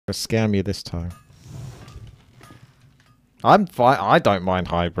Let's scam you this time. I'm fine. I don't mind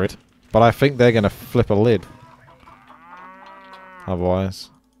hybrid, but I think they're gonna flip a lid. Otherwise.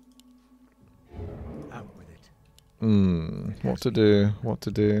 What to do? What to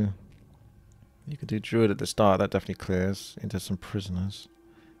do? You could do druid at the start. That definitely clears into some prisoners.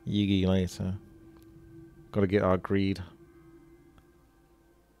 Yugi later. Got to get our greed.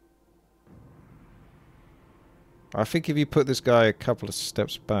 I think if you put this guy a couple of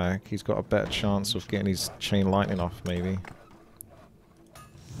steps back, he's got a better chance of getting his chain lightning off, maybe.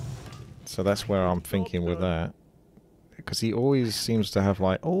 So that's where I'm thinking with that. Because he always seems to have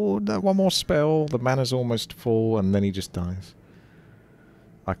like, oh, no, one more spell, the mana's almost full, and then he just dies.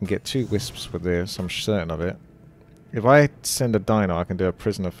 I can get 2 wisps with this, I'm certain of it. If I send a dino, I can do a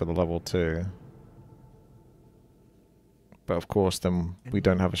prisoner for the level 2. But of course, then we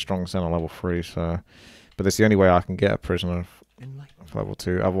don't have a strong center level 3, so... But that's the only way I can get a prisoner for level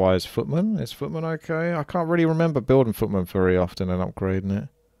 2. Otherwise, Footman? Is Footman okay? I can't really remember building Footman very often and upgrading it.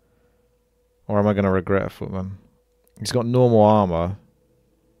 Or am I going to regret a Footman? He's got normal armor,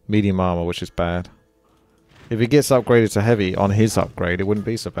 medium armor, which is bad. If he gets upgraded to heavy on his upgrade, it wouldn't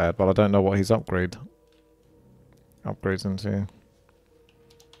be so bad, but I don't know what his upgrades into.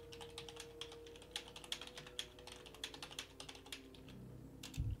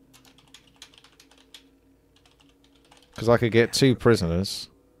 Because I could get 2 prisoners.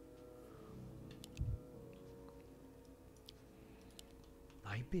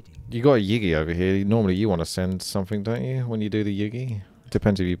 You got a Yugi over here. Normally you want to send something, don't you, when you do the Yugi?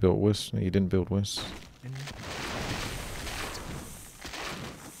 Depends if you built Wisp. No, you didn't build Wisp.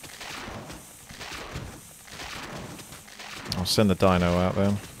 I'll send the dino out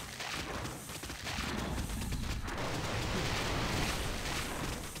then.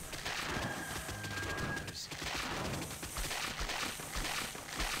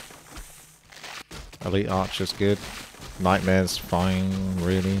 Elite Archer's good. Nightmare's fine,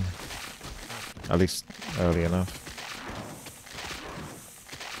 really. At least early enough.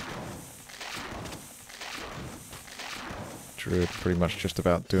 Druid pretty much just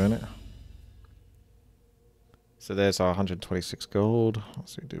about doing it. So there's our 126 gold.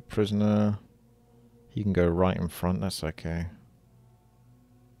 Let's see, do prisoner. He can go right in front, that's okay.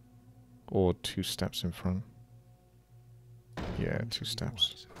 Or 2 steps in front. Yeah, 2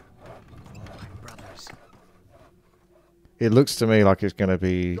 steps. It looks to me like it's going to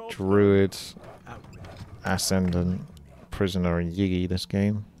be Druid, Ascendant, Prisoner, and Yugi this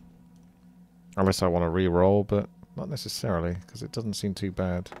game. Unless I want to re-roll, but not necessarily, because it doesn't seem too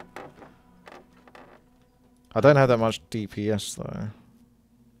bad. I don't have that much DPS, though.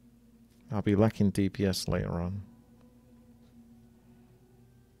 I'll be lacking DPS later on.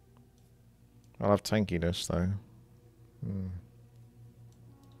 I'll have tankiness, though.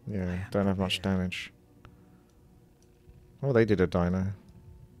 Yeah, don't have much damage. Oh, they did a dino.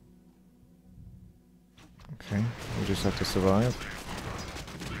 Okay, we'll just have to survive.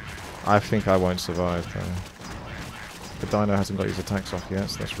 I think I won't survive, though. The dino hasn't got his attacks off yet,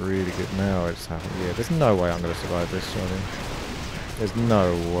 so that's really good. Now it's happened. Yeah, there's no way I'm going to survive this, surely. There's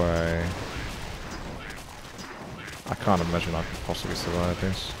no way. I can't imagine I could possibly survive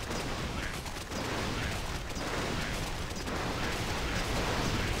this.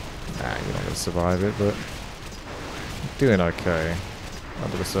 Nah, you're not going to survive it, but... doing okay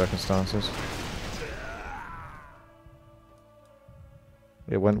under the circumstances.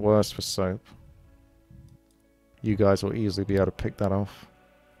 It went worse for Soap. You guys will easily be able to pick that off.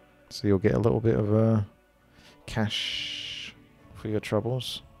 So you'll get a little bit of cash for your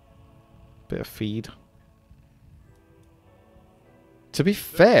troubles. Bit of feed. To be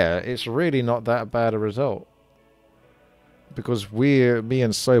fair, it's really not that bad a result. Because me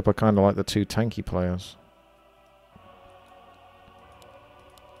and Soap are kind of like the 2 tanky players.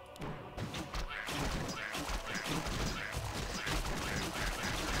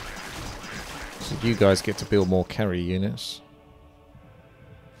 You guys get to build more carry units.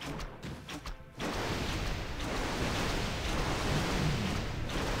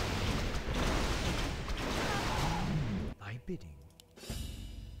 By bidding.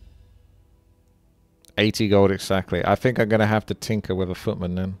 80 gold exactly. I think I'm going to have to tinker with a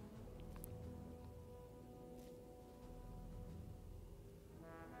Footman then.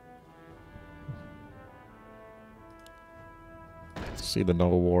 See the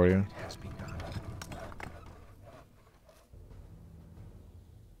Noble Warrior.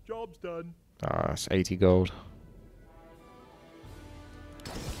 Job's done. Ah, that's 80 gold.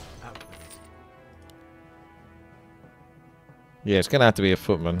 Yeah, it's going to have to be a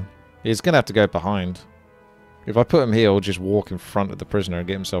Footman. It's going to have to go behind. If I put him here, he'll just walk in front of the prisoner and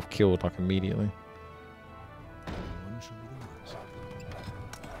get himself killed like immediately. One shall be the last.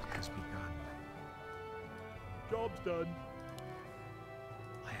 It has begun. Job's done.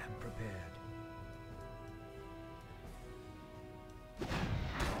 I am prepared.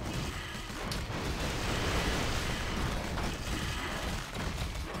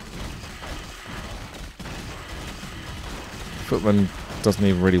 Footman doesn't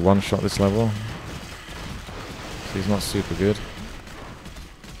even really one-shot this level. So he's not super good.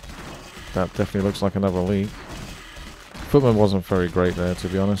 That definitely looks like another leak. Footman wasn't very great there, to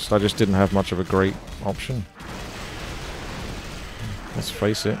be honest. I just didn't have much of a great option. Let's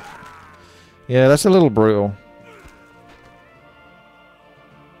face it. Yeah, that's a little brutal.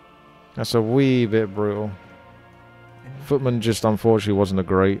 That's a wee bit brutal. Footman just unfortunately wasn't a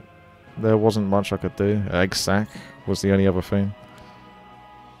great. There wasn't much I could do. Egg sack was the only other thing.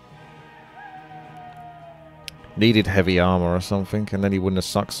 Needed heavy armor or something, and then he wouldn't have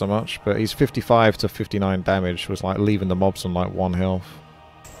sucked so much. But he's 55 to 59 damage, was like leaving the mobs on like 1 health.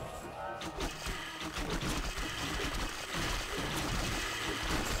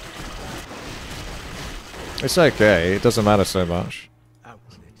 It's okay, it doesn't matter so much.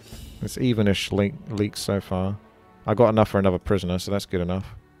 It's evenish leaks so far. I got enough for another prisoner, so that's good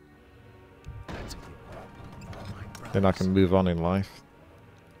enough. Then I can move on in life.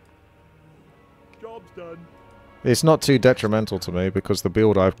 Job's done. It's not too detrimental to me because the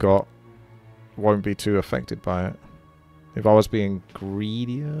build I've got won't be too affected by it. If I was being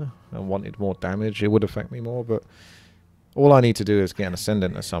greedier and wanted more damage, it would affect me more, but all I need to do is get an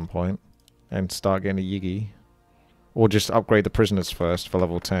Ascendant at some point and start getting a Yigi. Or just upgrade the prisoners first for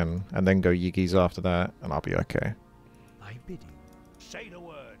level 10 and then go Yigis after that, and I'll be okay. I bid you. Say the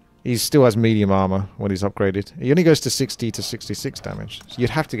word. He still has medium armor when he's upgraded. He only goes to 60 to 66 damage. So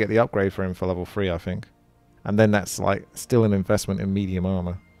you'd have to get the upgrade for him for level 3, I think. And then that's like still an investment in medium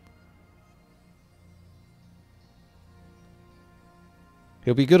armor.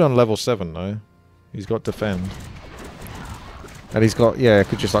 He'll be good on level 7 though. He's got defend. And he's got, yeah, I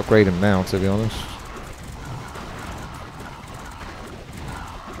could just upgrade him now, to be honest.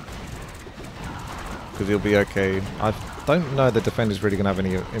 Because he'll be okay. I don't know the defender's really going to have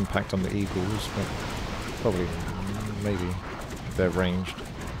any impact on the Eagles, but probably, maybe, if they're ranged.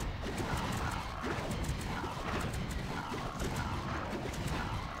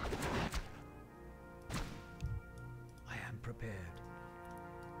 I am prepared.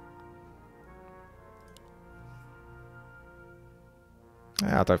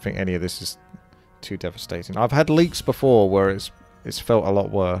 I don't think any of this is too devastating. I've had leaks before where it's felt a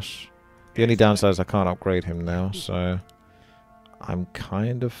lot worse. The only downside is I can't upgrade him now, so I'm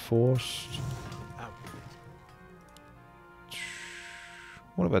kind of forced.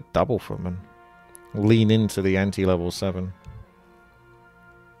 What about double footman? Lean into the anti-level 7.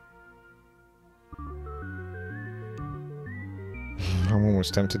 I'm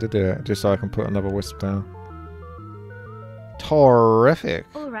almost tempted to do it, just so I can put another wisp down. Terrific!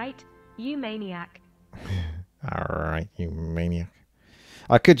 Alright, you maniac. Alright, you maniac.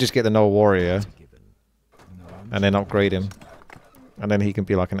 I could just get the Null Warrior and then upgrade him. And then he can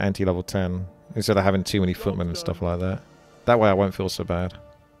be like an anti-level 10 instead of having too many footmen and stuff like that. That way I won't feel so bad.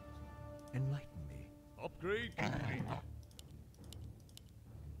 Enlighten me. Upgrade complete.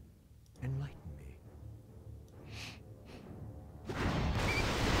 Enlighten me.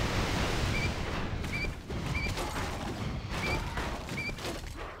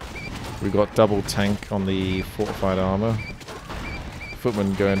 We got double tank on the fortified armor.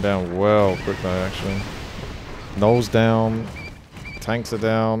 Footman going down well quick though, actually. Null's down. Tanks are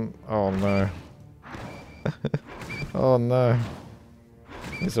down. Oh no. Oh no.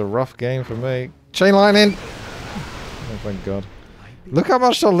 It's a rough game for me. Chain lightning! Oh thank god. Look how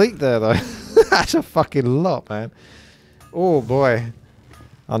much I leaked there though. That's a fucking lot, man. Oh boy.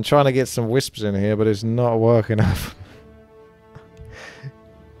 I'm trying to get some wisps in here, but it's not working enough.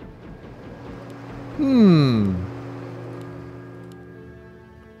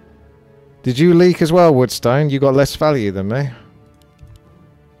 Did you leak as well, Woodstone? You got less value than me.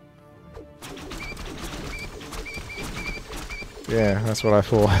 Yeah, that's what I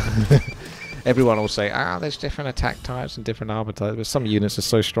thought. Everyone will say, there's different attack types and different armor types, but some units are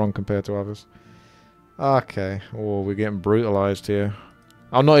so strong compared to others. Okay, oh, we're getting brutalized here.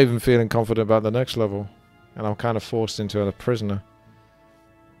 I'm not even feeling confident about the next level, and I'm kind of forced into a prisoner.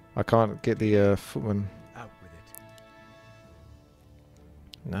 I can't get the footman. Out with it.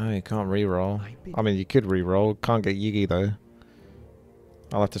 No, you can't reroll. I mean, you could reroll. Can't get Yigi though.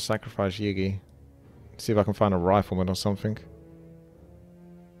 I'll have to sacrifice Yigi. See if I can find a rifleman or something.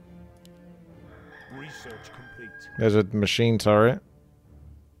 Research complete. There's a machine turret.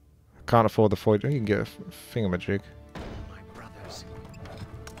 Can't afford the void. You can get a thingamajig. My brothers.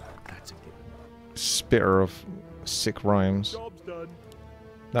 That's a given. Spitter of sick rhymes. Job's done.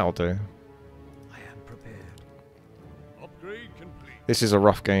 That'll do. I am prepared. Upgrade complete. This is a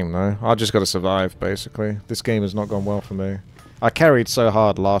rough game though. I just got to survive basically. This game has not gone well for me. I carried so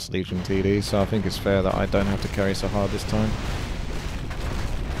hard last Legion TD, so I think it's fair that I don't have to carry so hard this time.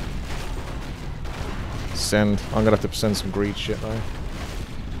 Send. I'm gonna have to send some greed shit though.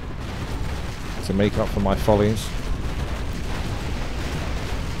 To make up for my follies.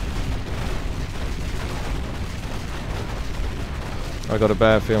 I got a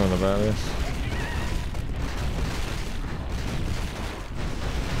bad feeling about this.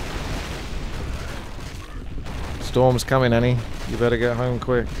 Storm's coming, Annie. You better get home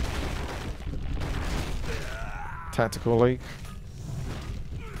quick. Tactical leak.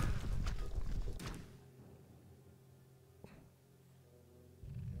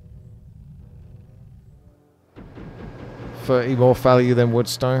 $30 more value than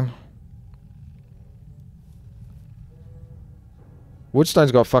Woodstone.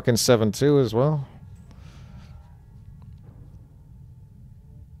 Woodstone's got fucking 7-2 as well.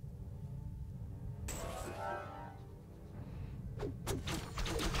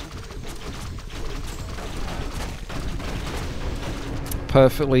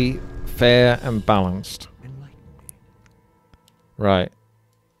 Perfectly fair and balanced. Right.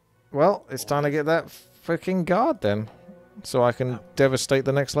 Well, it's time to get that freaking guard then. So I can devastate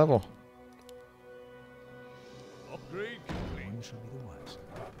the next level. Upgrade complete.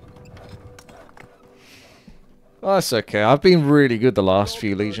 Oh, that's okay. I've been really good the last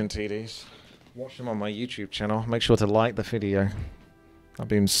few Legion TDs. Watch them on my YouTube channel. Make sure to like the video. I've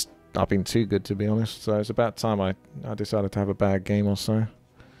been too good to be honest. So it's about time I decided to have a bad game or so.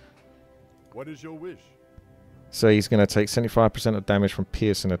 What is your wish? So he's going to take 75% of damage from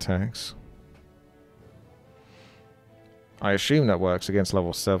piercing attacks. I assume that works against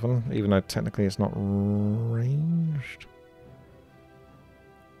level 7, even though technically it's not ranged.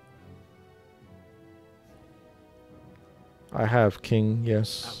 I have King,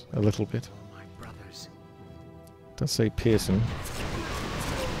 yes, a little bit. Does say piercing.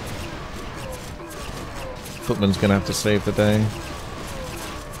 Footman's gonna have to save the day.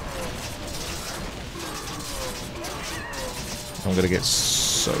 I'm gonna get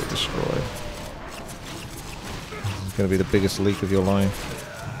so destroyed. It's gonna be the biggest leak of your life.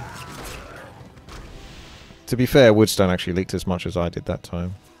 To be fair, Woodstone actually leaked as much as I did that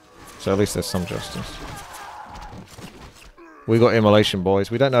time. So at least there's some justice. We got immolation, boys.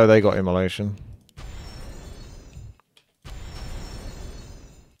 We don't know they got immolation.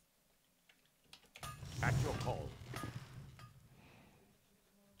 At your call.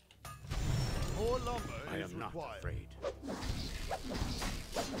 More lumber I am not afraid.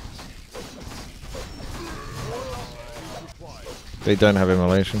 They don't have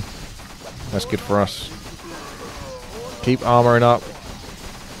immolation. That's good for us. Keep armoring up.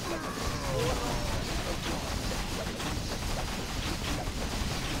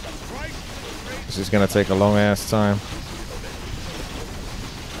 This is going to take a long ass time.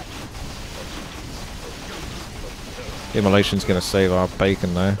 Immolation's going to save our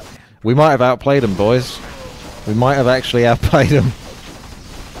bacon though. We might have outplayed them, boys. We might have actually outplayed them.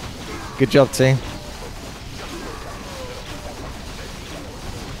 Good job, team.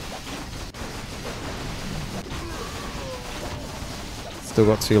 Still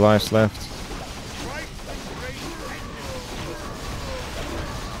got 2 lives left.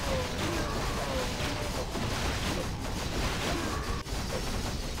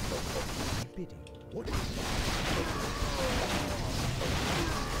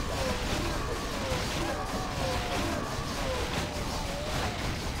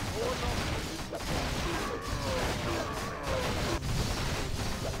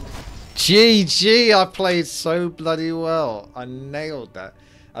 GG, I played so bloody well. I nailed that.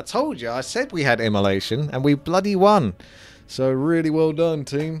 I told you, I said we had immolation, and we bloody won. So really well done,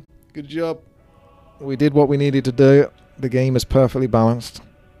 team. Good job. We did what we needed to do. The game is perfectly balanced.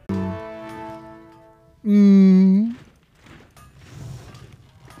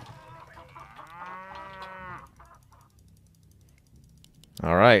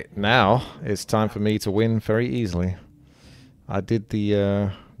 Alright, now it's time for me to win very easily. I did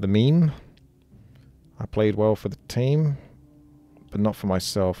the meme. I played well for the team, but not for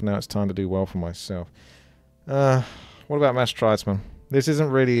myself. Now it's time to do well for myself. What about Mass Tridesman? This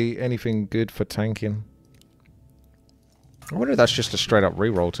isn't really anything good for tanking. I wonder if that's just a straight up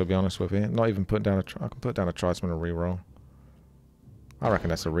reroll, to be honest with you. Not even putting down a... I can put down a Tridesman and reroll. I reckon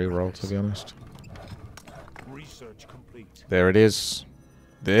that's a reroll, to be honest. Research. There it is.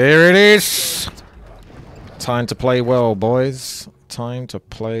 There it is! Time to play well, boys. Time to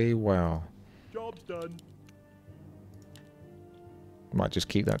play well. Job's done. Might just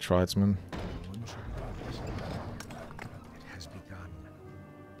keep that tridesman. It has begun.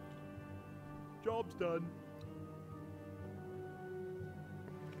 Job's done.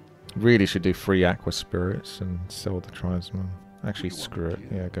 Really should do 3 aqua spirits and sell the tridesman. Actually, screw it.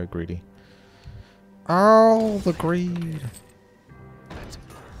 Yeah, go greedy. Oh, the greed.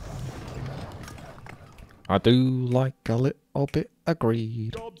 I do like a little bit of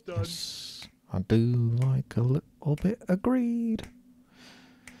greed. Job's done. Yes, I do like a little bit of greed.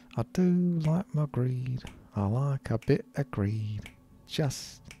 I do like my greed. I like a bit of greed.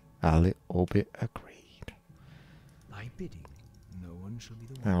 Just a little bit of greed. My bidding. No one shall be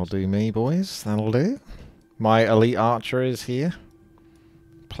the That'll do me, boys. That'll do. My elite archer is here.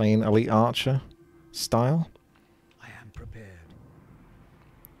 Playing elite archer style. I am prepared.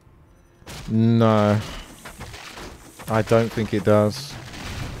 No. I don't think it does.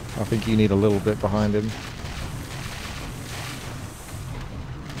 I think you need a little bit behind him.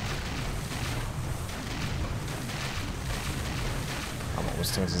 I'm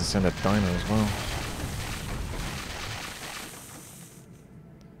almost tempted to send a dino as well.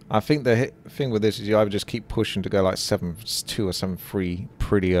 I think the thing with this is you either just keep pushing to go like 7-2 or 7-3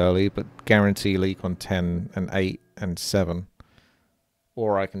 pretty early, but guarantee leak on 10 and 8 and 7.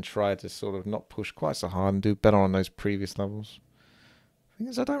 Or I can try to sort of not push quite so hard and do better on those previous levels. The thing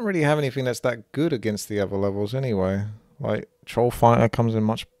is, I don't really have anything that's that good against the other levels anyway. Like, Troll Fighter comes in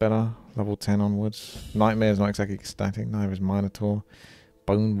much better, level 10 onwards. Nightmare's not exactly static, neither is Minotaur.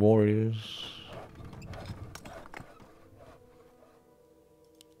 Bone Warriors.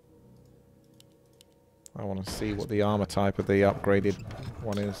 I want to see what the armor type of the upgraded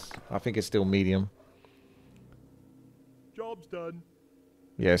one is. I think it's still medium. Job's done.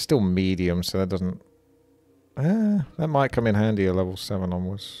 Yeah, it's still medium, so that doesn't... that might come in handy at level 7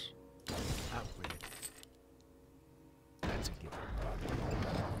 onwards. Out with it. That's a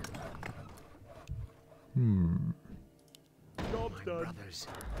given. Job's My done. brothers.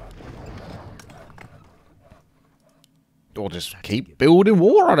 Or just keep building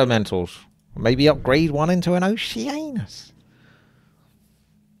war elementals. Maybe upgrade one into an Oceanus.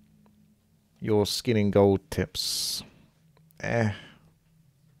 Your skinning gold tips.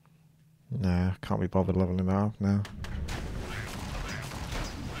 Nah, can't be bothered leveling that up now.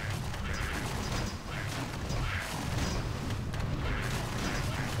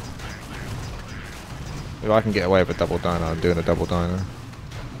 If I can get away with a double dino, I'm doing a double dino.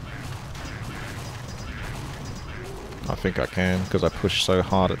 I think I can, because I pushed so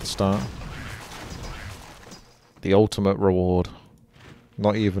hard at the start. The ultimate reward.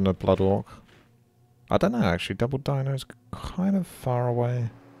 Not even a Blood Orc. I don't know, actually. Double Dino's kind of far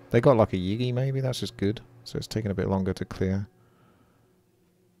away. They got like a Yigi, maybe? That's just good. So it's taking a bit longer to clear.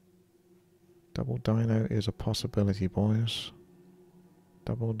 Double Dino is a possibility, boys.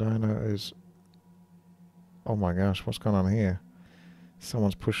 Double Dino is... Oh my gosh, what's going on here?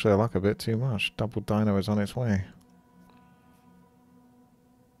 Someone's pushed their luck a bit too much. Double Dino is on its way.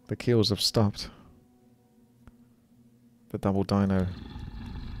 The kills have stopped. The double dino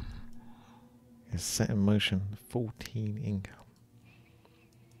is set in motion. 14 income.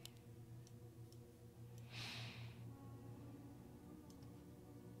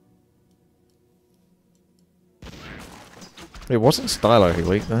 It wasn't Stylo who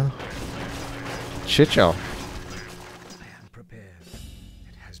leaked though. Chichoff. I am prepared.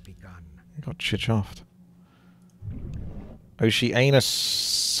 It has begun. He got Chichoffed.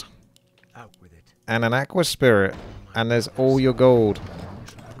 Oceanus. Out with it. And an Aqua Spirit. And there's all your gold.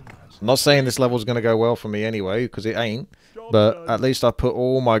 I'm not saying this level's going to go well for me anyway, because it ain't. But at least I put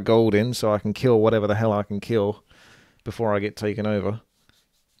all my gold in so I can kill whatever the hell I can kill before I get taken over.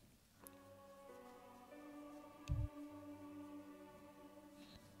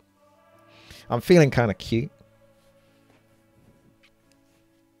 I'm feeling kind of cute.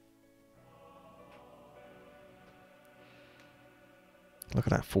 Look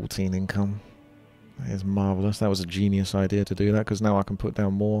at that 14 income. That is marvellous. That was a genius idea to do that, because now I can put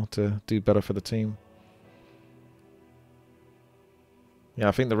down more to do better for the team. Yeah,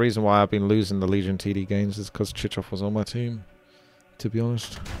 I think the reason why I've been losing the Legion TD games is because Chichoff was on my team, to be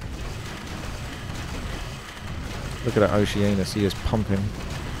honest. Look at that Oceanus, he is pumping.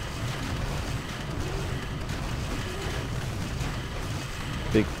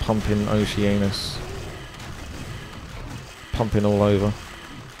 Big pumping Oceanus. Pumping all over.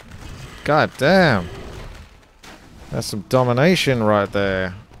 God damn. That's some domination right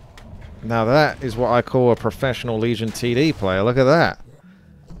there. Now that is what I call a professional Legion TD player. Look at that.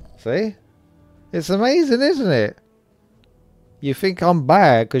 See? It's amazing, isn't it? You think I'm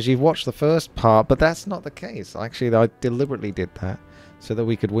bad because you've watched the first part, but that's not the case. Actually, I deliberately did that so that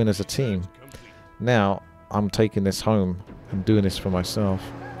we could win as a team. Now, I'm taking this home and doing this for myself.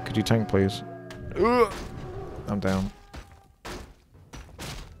 Could you tank, please? I'm down.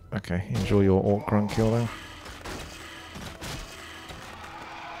 Okay, enjoy your Orc Grunt kill there.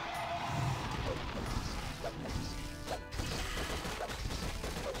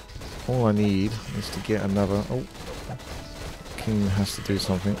 All I need is to get another... Oh, King has to do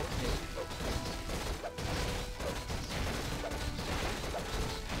something.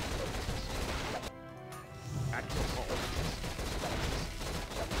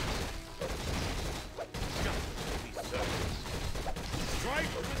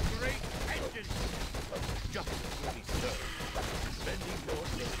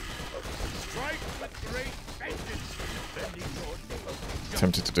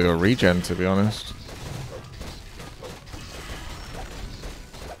 Tempted to do a regen, to be honest.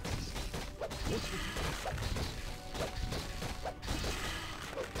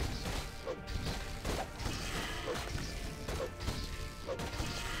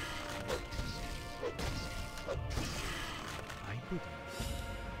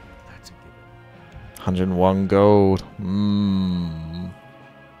 $101 gold.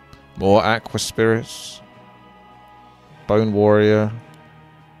 More Aqua Spirits. Bone Warrior.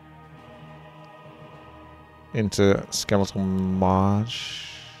 Into Skeletal March.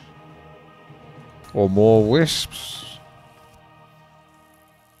 Or more Wisps.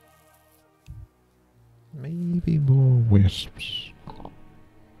 Maybe more Wisps.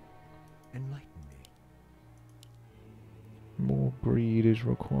 Enlighten me. More greed is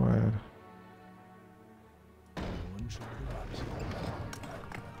required. One shall rise.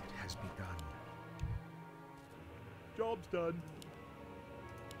 It has begun. Job's done.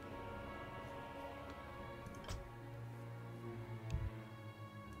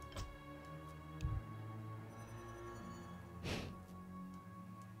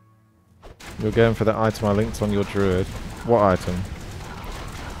 You're going for the item I linked on your druid. What item?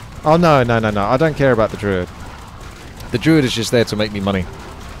 Oh, no, no, no, no. I don't care about the druid. The druid is just there to make me money.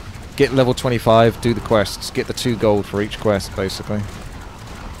 Get level 25, do the quests, get the 2 gold for each quest, basically.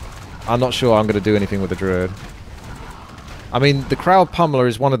 I'm not sure I'm going to do anything with the druid. I mean, the crowd pummeler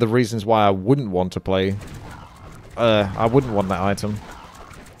is one of the reasons why I wouldn't want to play. I wouldn't want that item.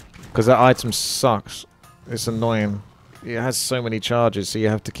 Because that item sucks. It's annoying. It has so many charges, so you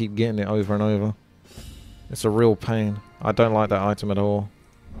have to keep getting it over and over. It's a real pain. I don't like that item at all.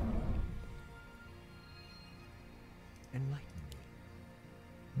 Enlighten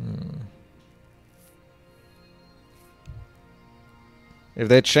me. If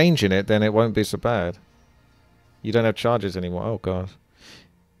they're changing it, then it won't be so bad. You don't have charges anymore. Oh, God.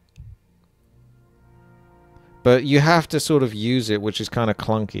 But you have to sort of use it, which is kind of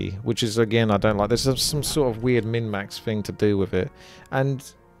clunky. Which is, again, I don't like. There's some sort of weird min-max thing to do with it. And...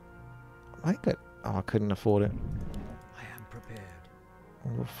 I couldn't afford it. I am prepared.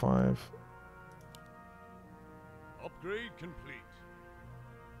 Level 5. Upgrade complete.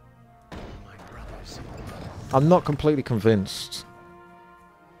 My brothers. I'm not completely convinced.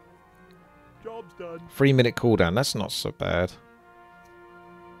 Job's done. 3-minute cooldown. That's not so bad.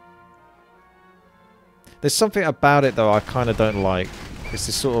 There's something about it, though, I kind of don't like. It's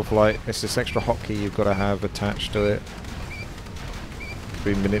this sort of like... It's this extra hotkey you've got to have attached to it.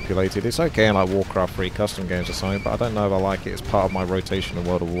 Being manipulated. It's okay in like Warcraft 3 custom games or something, but I don't know if I like it as part of my rotation in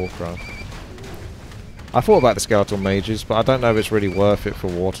World of Warcraft. I thought about the Skeletal Mages, but I don't know if it's really worth it for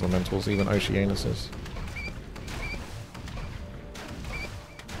Water Elementals, even Oceanuses.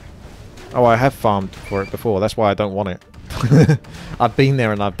 Oh, I have farmed for it before, that's why I don't want it. I've been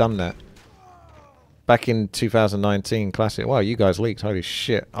there and I've done that. Back in 2019 Classic. Wow, you guys leaked. Holy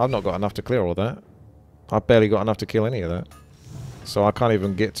shit. I've not got enough to clear all that. I've barely got enough to kill any of that. So I can't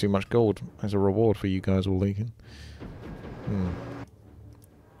even get too much gold as a reward for you guys all leaking.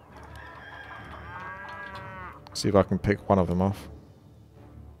 See if I can pick one of them off.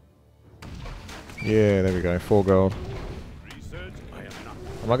 Yeah, there we go. 4 gold.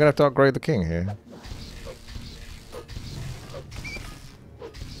 Am I going to have to upgrade the king here?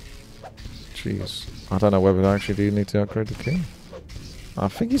 Jeez. I don't know whether I actually do need to upgrade the king. I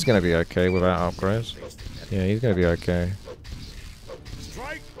think he's going to be okay without upgrades. Yeah, he's going to be okay.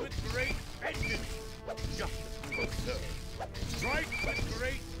 Strike with great vengeance. Justice will serve. Strike with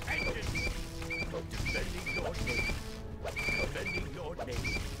great vengeance. Defending your name. Defending your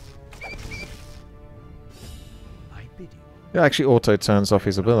name. I bid you. It actually auto turns off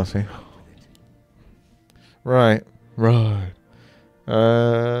his ability. Right. Right.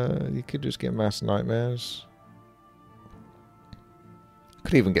 You could just get mass nightmares.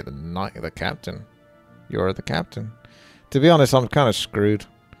 Could even get the captain. You're the captain. To be honest, I'm kind of screwed.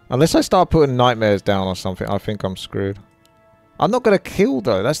 Unless I start putting nightmares down or something, I think I'm screwed. I'm not going to kill,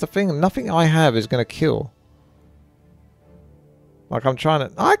 though. That's the thing. Nothing I have is going to kill. Like, I'm trying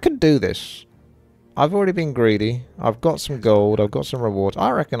to... I can do this. I've already been greedy. I've got some gold. I've got some rewards. I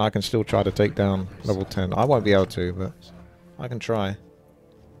reckon I can still try to take down level 10. I won't be able to, but I can try.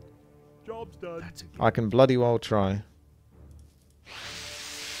 Job's done. I can bloody well try.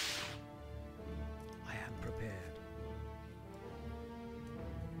 I am prepared.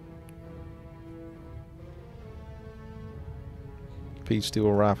 Peace,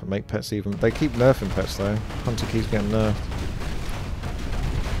 Steel, Wrath, and make pets even... They keep nerfing pets, though. Hunter keeps getting nerfed.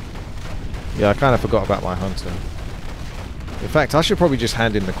 Yeah, I kind of forgot about my hunter. In fact, I should probably just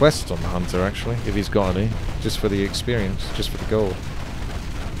hand in the quests on the hunter, actually, if he's got any. Just for the experience, just for the gold.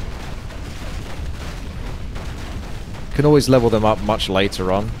 Can always level them up much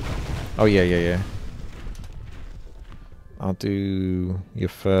later on. Oh, yeah. I'll do your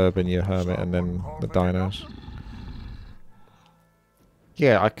Ferb and your Hermit and then the Dinos.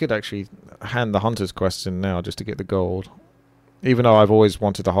 Yeah, I could actually hand the hunter's quests in now just to get the gold. Even though I've always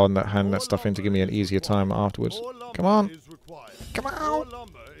wanted to hand that stuff in to give me an easier time afterwards. Come on! Come on!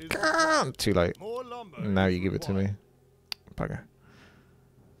 Come on! Too late. Now you give it to me. Bugger.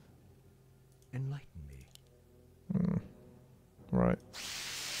 Enlighten me. Right.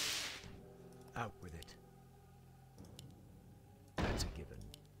 Out with it. That's a given.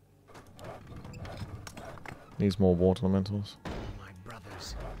 Needs more water elementals. My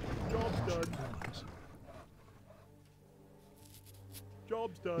brothers. Job's done.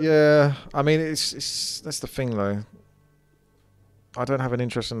 Job's done. Yeah, I mean, it's that's the thing, though. I don't have an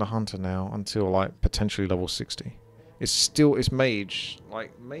interest in the hunter now until, like, potentially level 60. It's mage.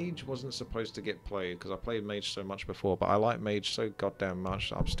 Like, mage wasn't supposed to get played because I played mage so much before, but I like mage so goddamn much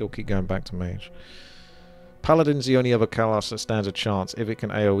that I'll still keep going back to mage. Paladin's the only other class that stands a chance if it can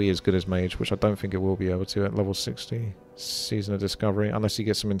AoE as good as mage, which I don't think it will be able to at level 60. Season of Discovery, unless you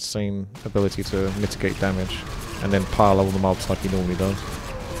get some insane ability to mitigate damage and then pile all the mobs like he normally does.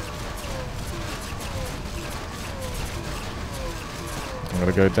 I'm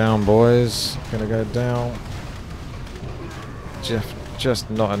gonna go down, boys. Gonna go down. Just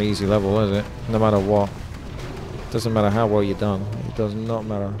not an easy level, is it? No matter what. Doesn't matter how well you're done. It does not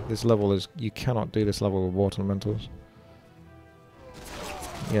matter. This level is... You cannot do this level with water elementals.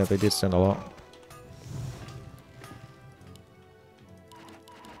 Yeah, they did send a lot.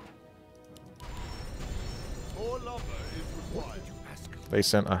 More lumber is required. They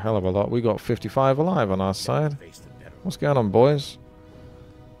sent a hell of a lot. We got 55 alive on our side. What's going on, boys?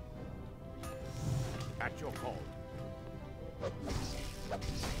 At your call.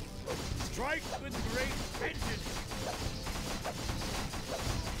 Strike with great vengeance.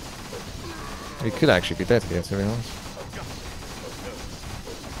 We could actually be dead here, to be honest.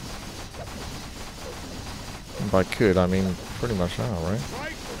 And by could, I mean pretty much are, right? Strike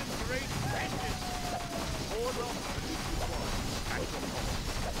with great vengeance. More lumber is required.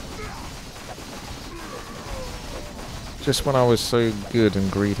 Just when I was so good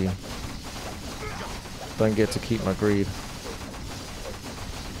and greedy. Don't get to keep my greed.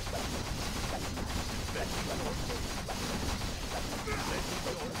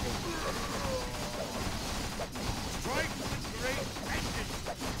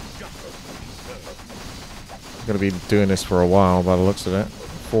 I'm going to be doing this for a while by the looks of it.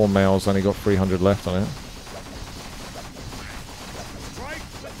 4 males, only got 300 left on it.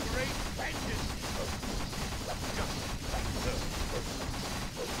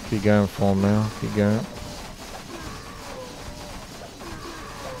 Keep going, 4 male, keep going.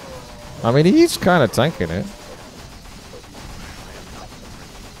 I mean, he's kind of tanking it.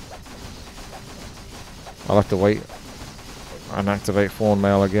 I'll have to wait and activate Fawn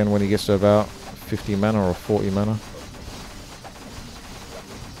Mail again when he gets to about 50 mana or 40 mana.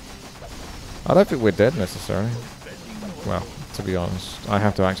 I don't think we're dead necessarily. Well, to be honest, I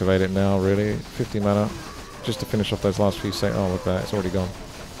have to activate it now, really. 50 mana, just to finish off those last few seconds. Oh, look at that, it's already gone.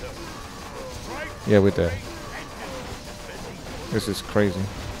 Yeah, we're dead. This is crazy.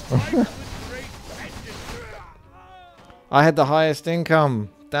 I had the highest income.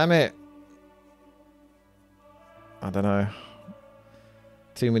 Damn it. I don't know.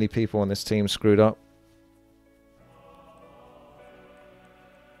 Too many people on this team screwed up.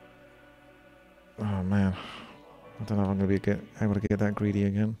 Oh man. I don't know if I'm going to be able to get that greedy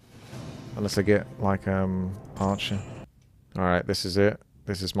again. Unless I get like Archer. Alright, this is it.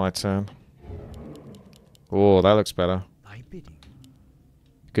 This is my turn. Oh, that looks better. Thy bidding.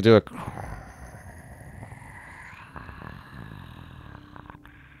 Could do a...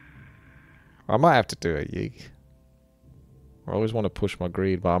 I might have to do a Yig. I always want to push my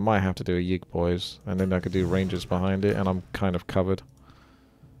greed, but I might have to do a Yig, boys. And then I could do Rangers behind it, and I'm kind of covered.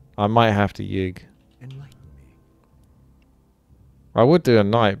 I might have to Yig. Enlighten me. I would do a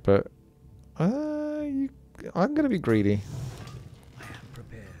Knight, but... I'm going to be greedy. I am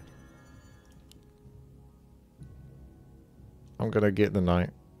prepared. I'm going to get the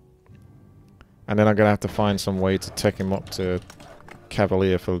Knight. And then I'm going to have to find some way to take him up to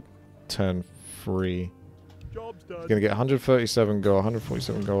Cavalier for turn 3. Job's done. Going to get 137 gold,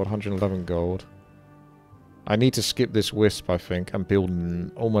 147 gold, 111 gold. I need to skip this Wisp, I think, and build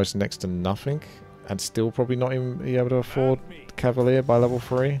almost next to nothing. And still probably not even be able to afford Cavalier by level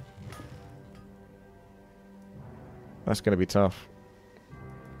 3. That's going to be tough.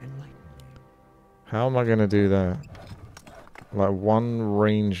 Enlighten me. How am I going to do that? Like 1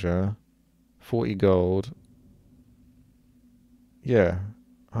 Ranger, 40 gold. Yeah,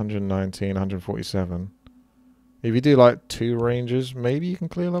 119, 147. If you do like 2 Rangers, maybe you can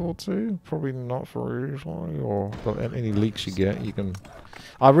clear level 2. Probably not for usually, or any leaks you get, you can...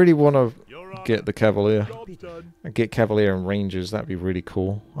 I really want to get the Cavalier. Job's done. And get Cavalier and Rangers, that'd be really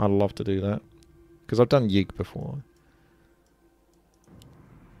cool. I'd love to do that. Because I've done Yig before.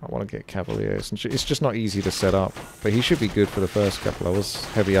 I want to get Cavalier. It's just not easy to set up. But he should be good for the first couple levels.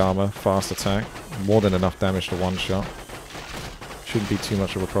 Heavy armor, fast attack. More than enough damage to one-shot. Shouldn't be too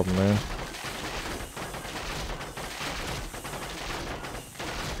much of a problem there.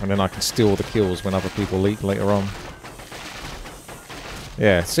 And then I can steal the kills when other people leak later on.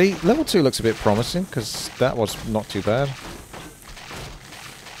 Yeah, see, level 2 looks a bit promising, because that was not too bad.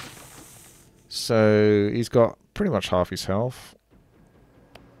 So, he's got pretty much half his health.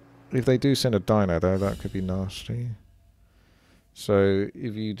 If they do send a dino, though, that could be nasty. So,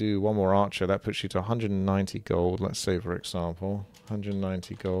 if you do 1 more archer, that puts you to 190 gold, let's say, for example.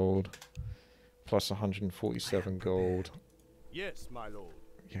 190 gold, plus 147 gold. Yes, my lord.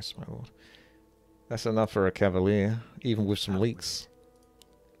 Yes, my lord. That's enough for a Cavalier, even with some leaks.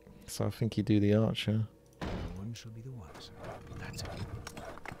 So I think you do the archer. No one shall be the wiser. That's it.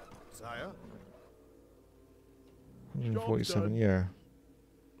 Sire. 147, yeah.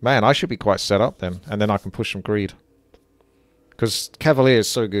 Man, I should be quite set up then, and then I can push some greed. Because Cavalier is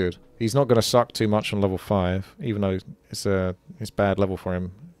so good. He's not going to suck too much on level 5, even though it's bad level for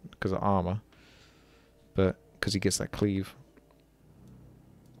him because of armor. But because he gets that cleave.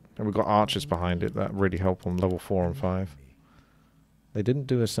 And we've got archers behind it that really help on level 4 and 5. They didn't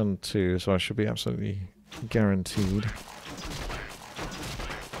do this on 2, so I should be absolutely guaranteed.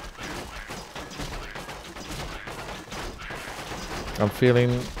 I'm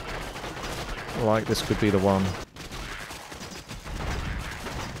feeling like this could be the one.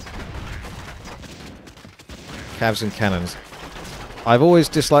 Cavs and cannons. I've always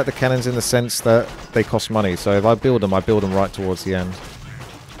disliked the cannons in the sense that they cost money, so if I build them right towards the end.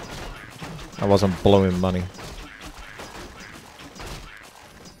 Otherwise I'm blowing money.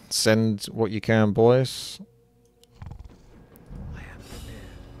 Send what you can, boys.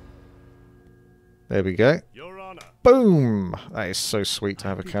 There we go. Your honor. Boom! That is so sweet to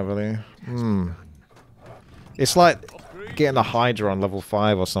have a Cavalier. It's like getting a Hydra on level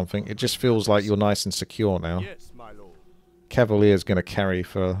 5 or something. It just feels like you're nice and secure now. Yes, my lord. Cavalier's going to carry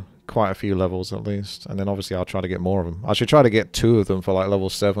for quite a few levels at least. And then obviously I'll try to get more of them. I should try to get 2 of them for like level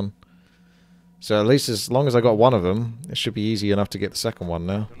 7. So at least as long as I got 1 of them, it should be easy enough to get the second one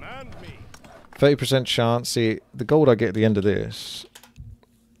now. Command me. 30% chance. See, the gold I get at the end of this,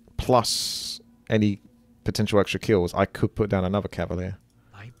 plus any potential extra kills, I could put down another Cavalier.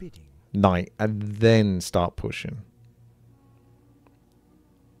 Thy bidding. Knight, and then start pushing.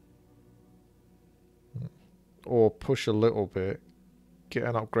 Or push a little bit, get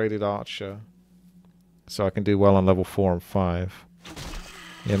an upgraded archer, so I can do well on level 4 and 5.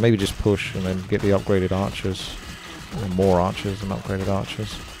 Yeah, maybe just push and then get the upgraded archers. Or more archers and upgraded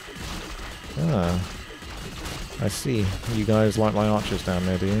archers. Ah. I see. You guys like my archers down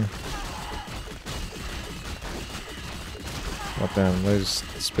there, do you? God damn, those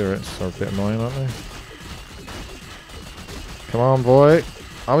spirits are a bit annoying, aren't they? Come on, boy.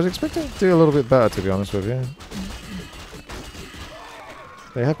 I was expecting to do a little bit better, to be honest with you.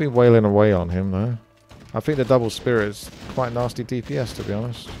 They have been wailing away on him, though. I think the double spirit's quite nasty DPS, to be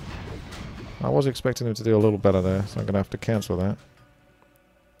honest. I was expecting him to do a little better there, so I'm going to have to cancel that.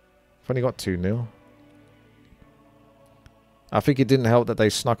 I've only got 2-0. I think it didn't help that they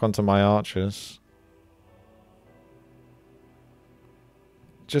snuck onto my archers.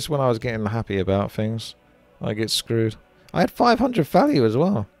 Just when I was getting happy about things. I get screwed. I had 500 value as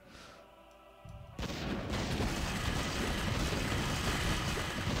well.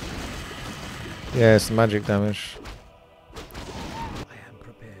 Yeah, it's magic damage. I am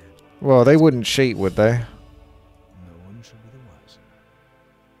prepared. Well, they wouldn't cheat, would they? No one shall be the wiser.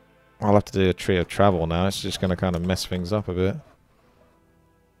 I'll have to do a tree of travel now. It's just going to kind of mess things up a bit.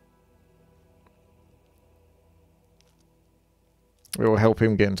 It will help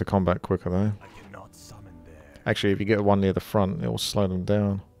him get into combat quicker, though. I cannot summon there. Actually, if you get one near the front, it will slow them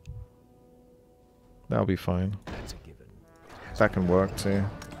down. That'll be fine. That's a given. That can work, too.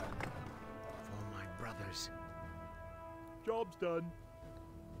 For my brothers. Job's done.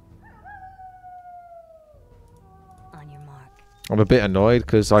 On your mark. I'm a bit annoyed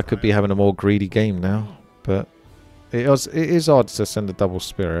because I could be having a more greedy game now. But it is odd to send a double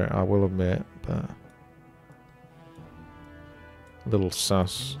spirit, I will admit. But a little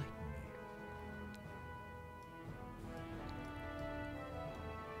sus.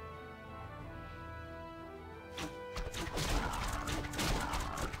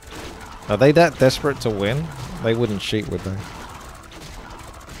 Are they that desperate to win? They wouldn't cheat, would they?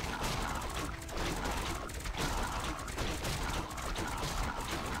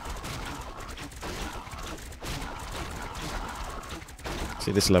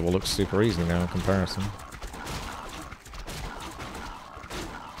 See, this level looks super easy now in comparison.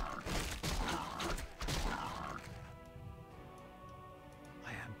 I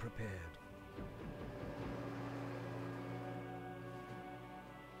am prepared.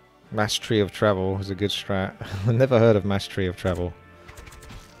 Mass Tree of Travel is a good strat. I've never heard of Mass Tree of Travel.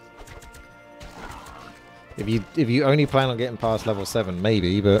 If you only plan on getting past level 7,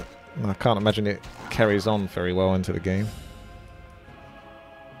 maybe, but I can't imagine it carries on very well into the game.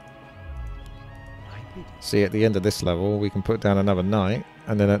 See, at the end of this level, we can put down another knight,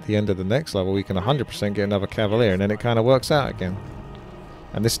 and then at the end of the next level, we can 100% get another cavalier, and then it kind of works out again.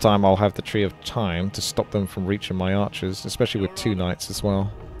 And this time, I'll have the Tree of Time to stop them from reaching my archers, especially with 2 knights as well,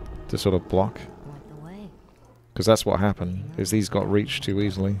 to sort of block. Because that's what happened, is these got reached too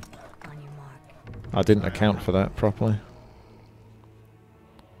easily. I didn't account for that properly.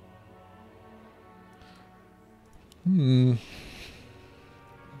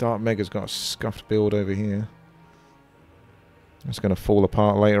 Dark Mega's got a scuffed build over here. It's going to fall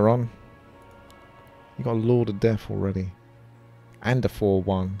apart later on. You got a Lord of Death already. And a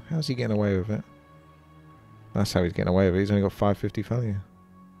 4-1. How's he getting away with it? That's how he's getting away with it. He's only got 550 value.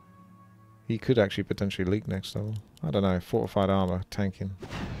 He could actually potentially leak next level. I don't know. Fortified armor, tanking.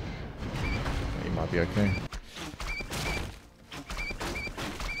 He might be okay.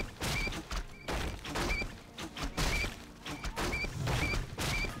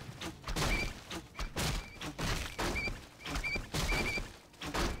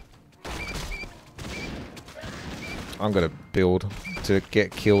 I'm going to build to get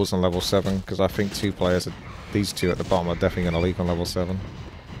kills on level 7 because I think these two at the bottom are definitely going to leak on level 7.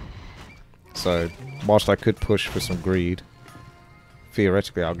 So, whilst I could push for some greed,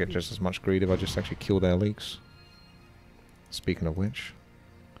 theoretically I'll get just as much greed if I just actually kill their leaks. Speaking of which,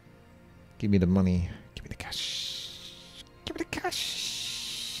 give me the money. Give me the cash. Give me the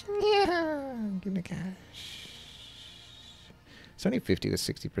cash. Yeah, give me the cash. It's only 50 to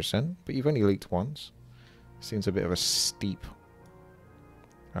 60%, but you've only leaked once. Seems a bit of a steep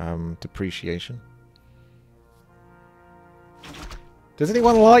depreciation. Does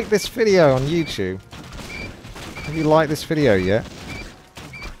anyone like this video on YouTube? Have you liked this video yet?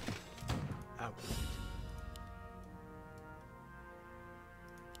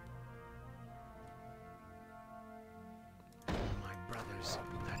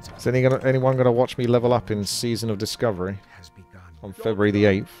 Is anyone going to watch me level up in Season of Discovery on February the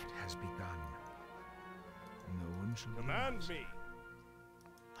 8th? Command me.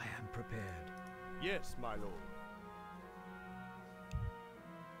 I am prepared. Yes, my lord.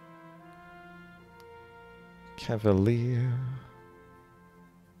 Cavalier.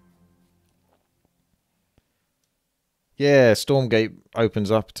 Yeah, Stormgate opens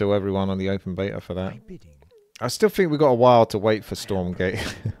up to everyone on the open beta for that. I still think we've got a while to wait for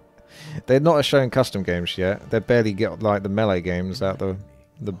Stormgate. They're not showing custom games yet. They barely get like the melee games out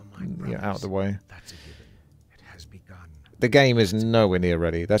out the way. The game is nowhere near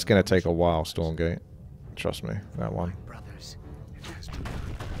ready. That's going to take a while, Stormgate. Trust me, that one.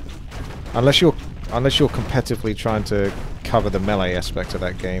 Unless you're competitively trying to cover the melee aspect of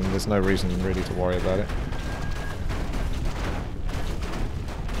that game, there's no reason really to worry about it.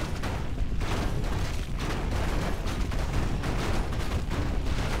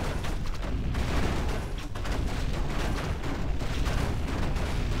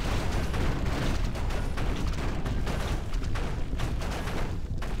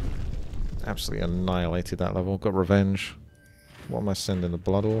 Absolutely annihilated that level. Got revenge. What am I sending? The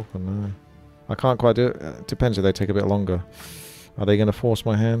Blood Orc? Or no? I can't quite do it. It depends if they take a bit longer. Are they going to force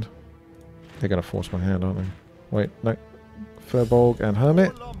my hand? They're going to force my hand, aren't they? Wait, no. Firbolg and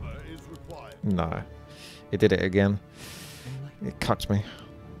Hermit? More lumber is required. No. It did it again. It cucked me.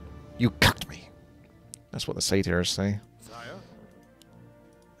 You cucked me. That's what the satyrs say. Sire,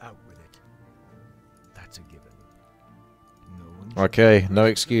 Out with it. That's a given. No one Okay, no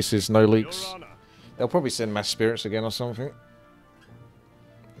excuses, no leaks. Your Honor. They'll probably send mass spirits again or something.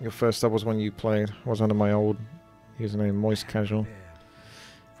 Your first doubles when you played was under my old username, Moist Casual.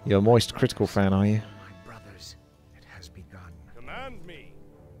 You're a Moist Critical fan, are you? My brothers, it has begun. Command me.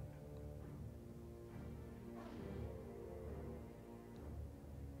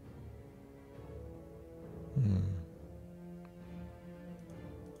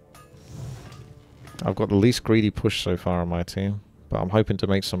 I've got the least greedy push so far on my team, but I'm hoping to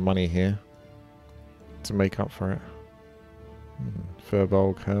make some money here to make up for it.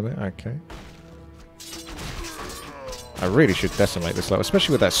 Firbolg Hermit, okay. I really should decimate this level,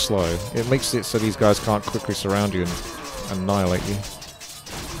 especially with that slow. It makes it so these guys can't quickly surround you and annihilate you.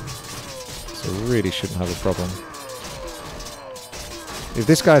 So really shouldn't have a problem. If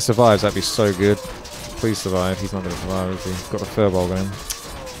this guy survives, that'd be so good. Please survive. He's not going to survive, is he? Got the Firbolg on him.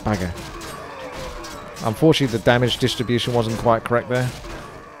 Bagger. Unfortunately, the damage distribution wasn't quite correct there.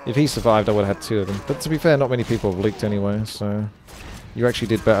 If he survived, I would have had 2 of them. But to be fair, not many people have leaked anyway, so... You actually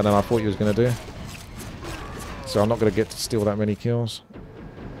did better than I thought you was going to do. So I'm not going to get to steal that many kills.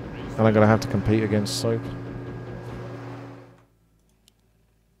 And I'm going to have to compete against Soap.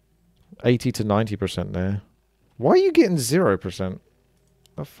 80 to 90% there. Why are you getting 0%?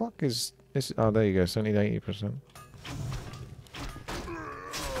 The fuck is this? Oh, there you go. 70 to 80%.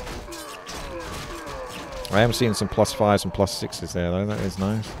 I am seeing some +5s and +6s there, though. That is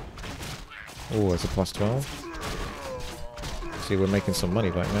nice. Oh, there's a +12. See, we're making some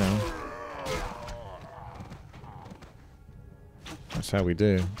money back now. That's how we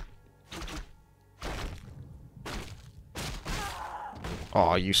do.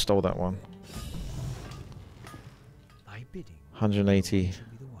 Oh, you stole that one. 180.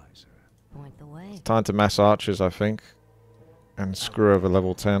 Point the way. Time to mass archers, I think. And screw over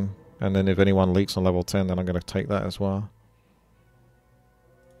level 10. And then if anyone leaks on level 10, then I'm going to take that as well.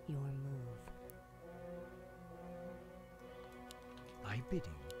 Your move.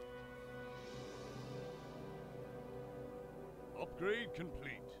 Upgrade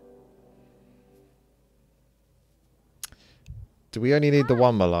complete. Do we only need the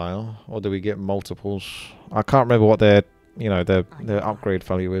one Malile, or do we get multiples? I can't remember what their, you know, their upgrade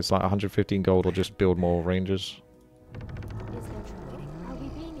value is. Like 115 gold, or just build more rangers.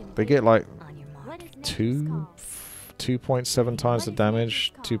 They get like 2.7 times the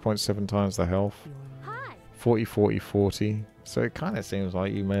damage, 2.7 times the health, 40, 40, 40. So it kind of seems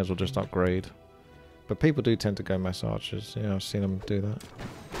like you may as well just upgrade. But people do tend to go mass archers. Yeah, I've seen them do that.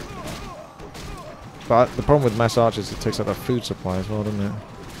 But the problem with mass archers, it takes up that food supply as well, doesn't it?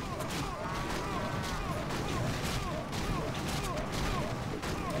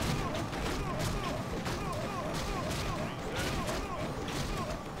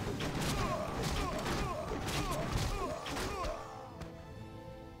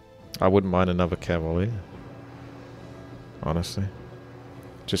 I wouldn't mind another cavalier, honestly.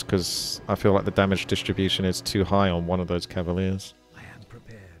 Just because I feel like the damage distribution is too high on one of those cavaliers. I am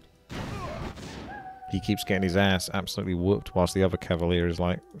prepared. He keeps getting his ass absolutely whooped whilst the other cavalier is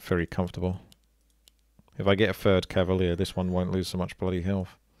like very comfortable. If I get a third cavalier, this one won't lose so much bloody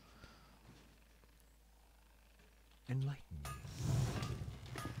health. Enlighten me.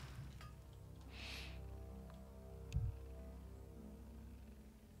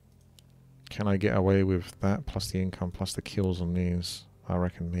 Can I get away with that plus the income plus the kills on these? I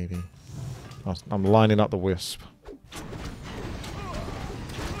reckon maybe. I'm lining up the wisp.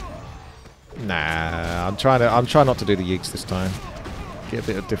 Nah, I'm trying not to do the yeeks this time. Get a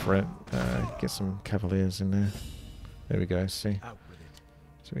bit of different. Get some cavaliers in there. There we go. See,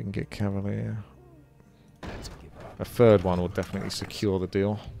 so we can get cavalier. A third one will definitely secure the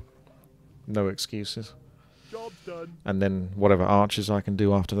deal. No excuses. Job done. And then whatever archers I can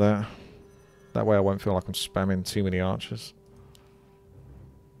do after that. That way I won't feel like I'm spamming too many archers.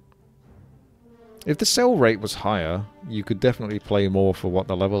 If the sell rate was higher, you could definitely play more for what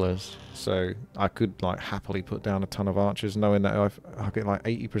the level is. So I could like happily put down a ton of archers knowing that I'll get like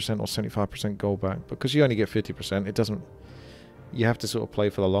 80% or 75% gold back. Because you only get 50%, it doesn't... You have to sort of play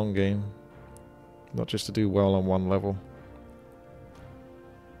for the long game. Not just to do well on one level.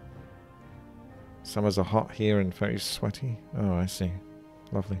 Summers are hot here and very sweaty. Oh, I see.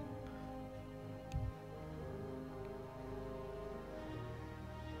 Lovely.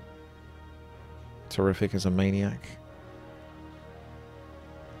 terrific as a maniac.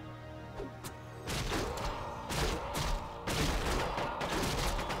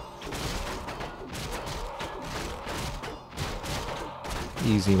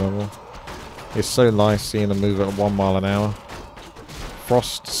 Easy level. It's so nice seeing them move at 1 mile an hour.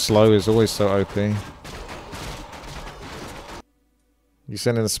 Frost slow is always so OP. You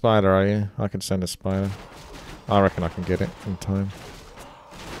sending a spider, are you? I can send a spider. I reckon I can get it in time.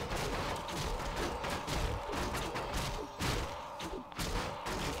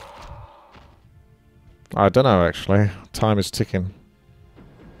 I don't know actually. Time is ticking.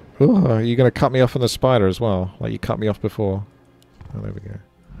 Ooh, are you going to cut me off on the spider as well? Like you cut me off before? Oh, there we go.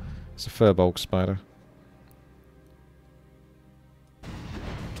 It's a Firbolg spider.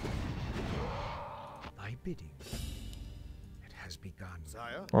 By bidding, it has begun.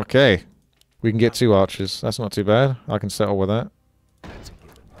 Sire, Okay. We can get 2 archers. That's not too bad. I can settle with that. That's a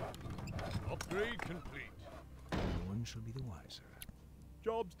given. upgrade complete. No one shall be the wiser.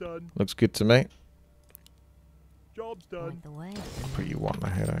 Job's done. Looks good to me. Job's done. Point the way. Put you 1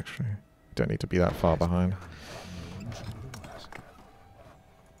 ahead actually. Don't need to be that far behind. No one shall be the wiser.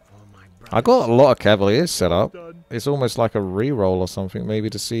 For my I got a lot of cavaliers set Job's up. done. It's almost like a re-roll or something, maybe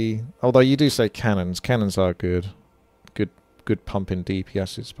to see. Although you do say cannons. Cannons are good. Good pumping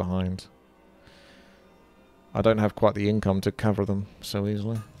DPSs behind. I don't have quite the income to cover them so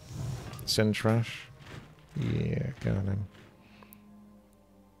easily. Send trash. Yeah, go on then.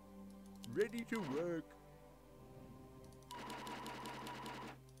 Ready to work.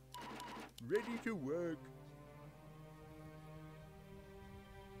 Ready to work.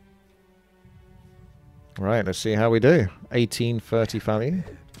 Right, let's see how we do. 1830 value.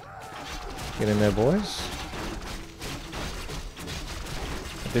 Get in there, boys.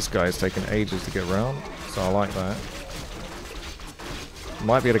 This guy's taking ages to get round, so I like that.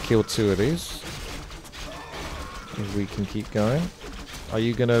 Might be able to kill 2 of these. If we can keep going. Are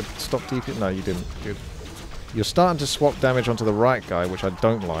you going to stop DP? No, you didn't. Good. You're starting to swap damage onto the right guy, which I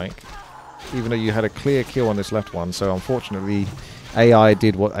don't like. Even though you had a clear kill on this left one, so unfortunately AI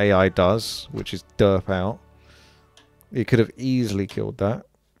did what AI does, which is derp out. It could have easily killed that.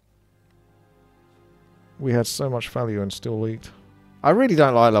 We had so much value and still leaked. I really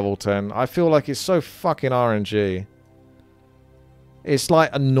don't like level 10. I feel like it's so fucking RNG. It's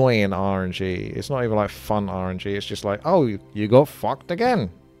like annoying RNG. It's not even like fun RNG. It's just like, oh, you got fucked again.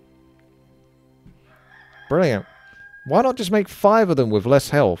 Brilliant. Why not just make 5 of them with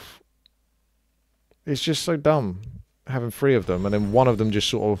less health? It's just so dumb having 3 of them and then one of them just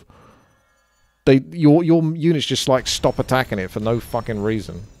sort of your units just like stop attacking it for no fucking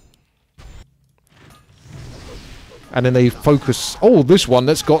reason. And then they focus, oh, this one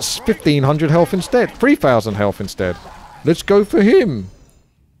that's got 1500 health instead, 3000 health instead. Let's go for him.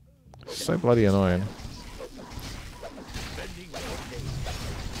 So bloody annoying.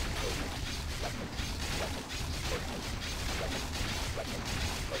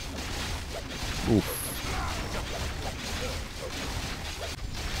 Oof.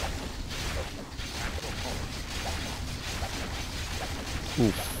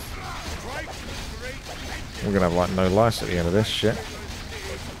 Oof. We're gonna have like no life at the end of this shit.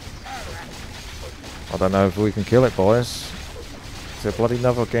 I don't know if we can kill it, boys. Is it bloody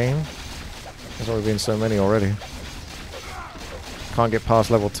another game? There's already been so many already. Can't get past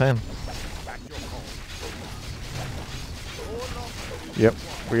level 10. Yep,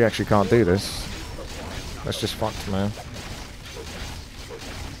 we actually can't do this. That's just fucked, man.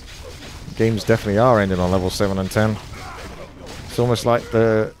 Games definitely are ending on level 7 and 10. It's almost like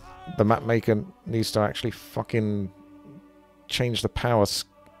the map maker needs to actually fucking change the power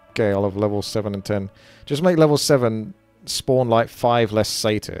scale of level 7 and 10. Just make level 7 spawn like 5 less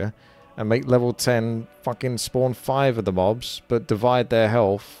satyr, and make level 10 fucking spawn 5 of the mobs, but divide their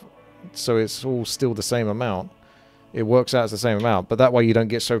health so it's all still the same amount. It works out as the same amount, but that way you don't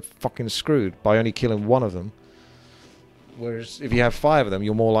get so fucking screwed by only killing 1 of them. Whereas if you have 5 of them,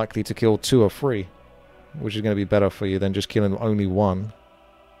 you're more likely to kill 2 or 3, which is going to be better for you than just killing only 1.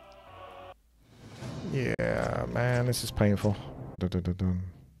 Yeah, man, this is painful. That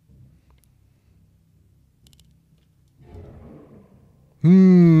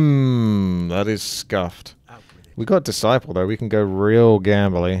is scuffed. We got Disciple though. We can go real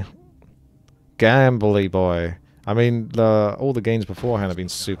gambly. Gambly boy. I mean, all the games beforehand have been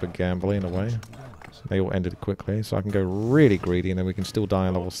super gambly in a way. They all ended quickly, so I can go really greedy and then we can still die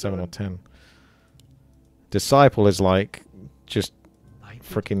on level 7 or 10. Disciple is like, just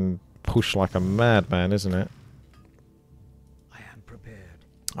freaking push like a madman, isn't it? I am prepared.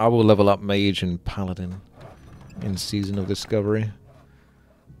 I will level up Mage and Paladin in Season of Discovery.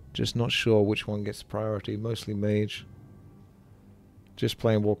 Just not sure which one gets priority. Mostly mage. Just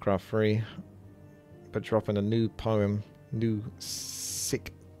playing Warcraft 3. But dropping a new poem. New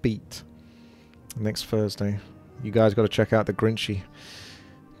sick beat. Next Thursday. You guys got to check out the Grinchy.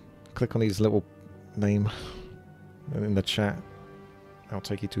 Click on his little name in the chat. I'll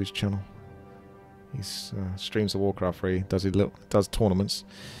take you to his channel. He streams the Warcraft 3. Does tournaments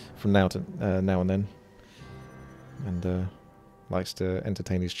from now and then. And likes to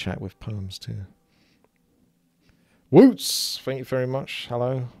entertain his chat with poems too. Woots! Thank you very much.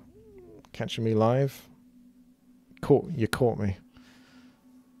 Hello. Catching me live. You caught me.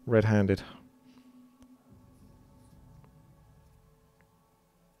 Red-handed.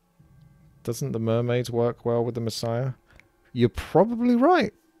 Doesn't the mermaids work well with the Messiah? You're probably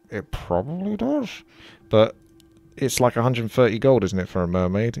right. It probably does. But it's like 130 gold, isn't it, for a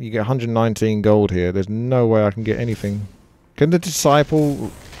mermaid? You get 119 gold here. There's no way I can get anything. Can the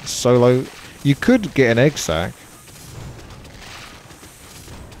disciple solo... You could get an egg sack.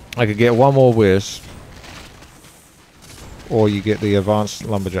 I could get one more wisp. Or you get the advanced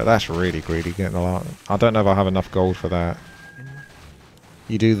lumberjack. That's really greedy, getting a lot. I don't know if I have enough gold for that.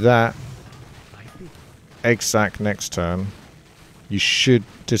 You do that. Egg sack next turn.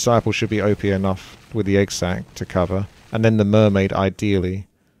 Disciple should be OP enough with the egg sack to cover. And then the mermaid, ideally.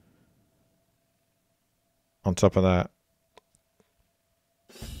 On top of that.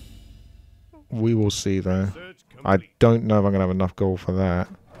 We will see though. I don't know if I'm going to have enough gold for that.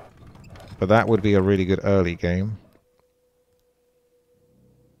 But that would be a really good early game.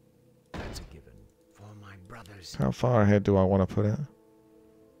 That's a given for my brothers. How far ahead do I want to put it?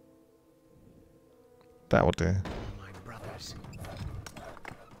 That will do. My brothers.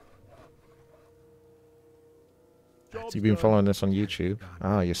 You've been following this on YouTube.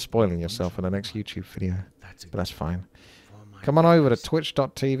 Ah, you're spoiling yourself for the next YouTube video. But that's fine. Come on over to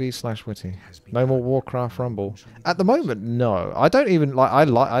twitch.tv/witty. No more Warcraft Rumble. At the moment, no. I don't even like. I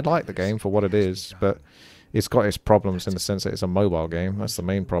like the game for what it is, but it's got its problems in the sense that it's a mobile game. That's the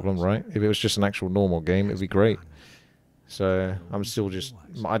main problem, right? If it was just an actual normal game, it'd be great. So I'm still just.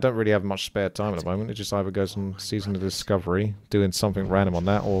 I don't really have much spare time at the moment. It just either goes on Season of Discovery, doing something random on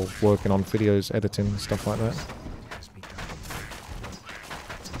that, or working on videos, editing, stuff like that.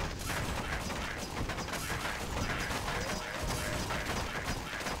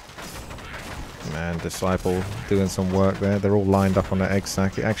 And Disciple doing some work there. They're all lined up on that egg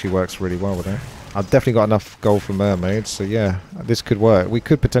sack. It actually works really well with that. I've definitely got enough gold for mermaids, so yeah, this could work. We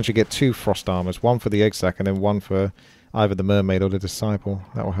could potentially get 2 frost armors, one for the egg sack and then one for either the mermaid or the disciple.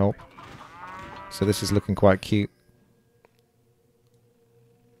 That will help. So this is looking quite cute.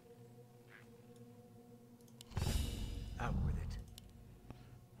 Out with it.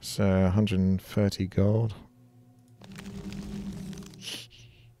 So 130 gold.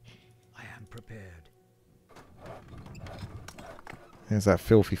 Prepared. There's that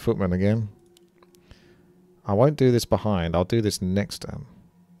filthy footman again. I won't do this behind. I'll do this next turn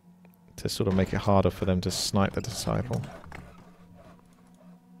to sort of make it harder for them to snipe the disciple.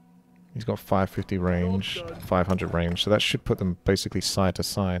 He's got 550 range, 500 range, so that should put them basically side to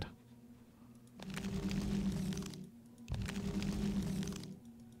side.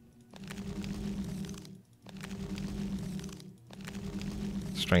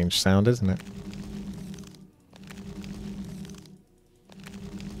 Strange sound, isn't it?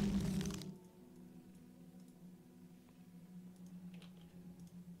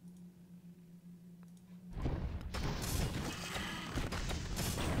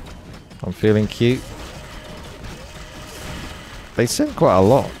 I'm feeling cute. They sent quite a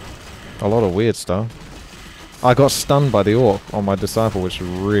lot of weird stuff. I got stunned by the orc on my disciple, which was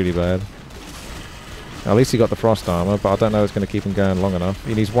really bad. At least he got the frost armor, but I don't know if it's going to keep him going long enough.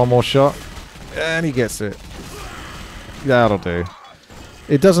 He needs one more shot, and he gets it. That'll do.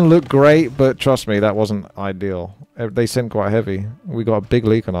 It doesn't look great, but trust me, that wasn't ideal. They sent quite heavy. We got a big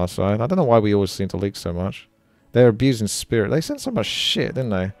leak on our side. I don't know why we always seem to leak so much. They're abusing spirit. They sent so much shit,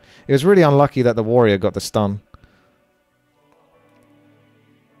 didn't they? It was really unlucky that the warrior got the stun.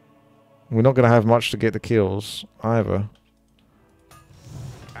 We're not going to have much to get the kills, either.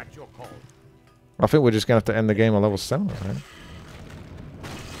 At your call. I think we're just going to have to end the game on level 7, right?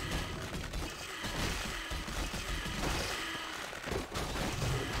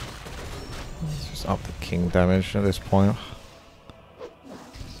 Let's just up the king damage at this point.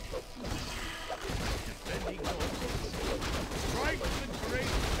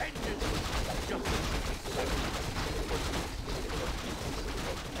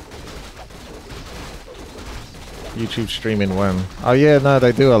 YouTube streaming when? Oh yeah, no,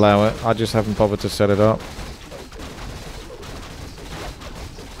 they do allow it. I just haven't bothered to set it up.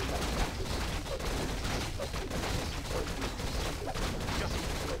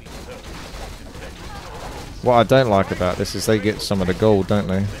 What I don't like about this is they get some of the gold, don't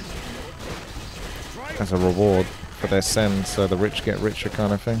they? As a reward for their send, so the rich get richer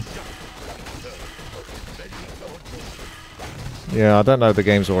kind of thing. Yeah, I don't know if the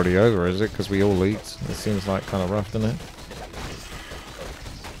game's already over, is it? Because we all leaked. It seems like kind of rough, doesn't it?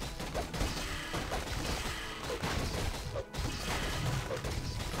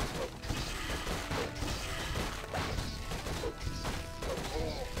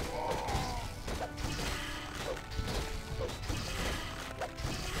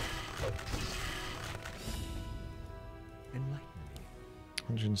 Enlighten me.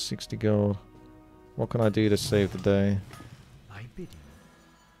 160 gold. What can I do to save the day? I bid you.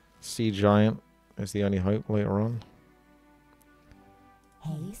 Sea Giant is the only hope later on.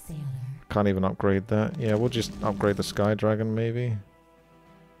 Hey, sailor. Can't even upgrade that. Yeah, we'll just upgrade the Sky Dragon maybe.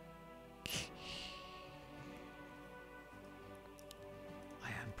 I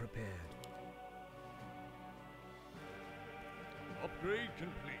am prepared. Upgrade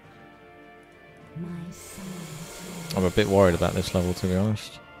complete. My son. I'm a bit worried about this level, to be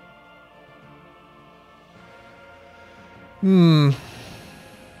honest.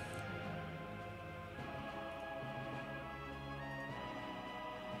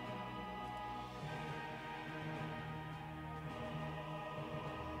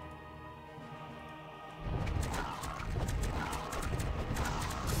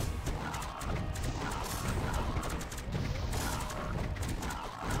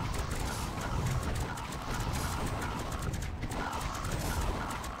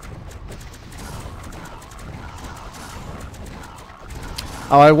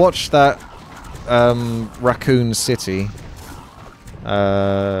 Oh, I watched that Raccoon City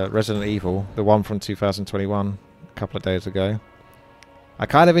Resident Evil, the one from 2021, a couple of days ago. I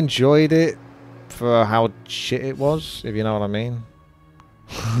kind of enjoyed it for how shit it was, if you know what I mean.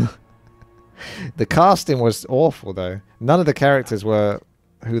 The casting was awful, though. None of the characters were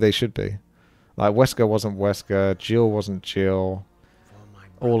who they should be. Like, Wesker wasn't Wesker, Jill wasn't Jill,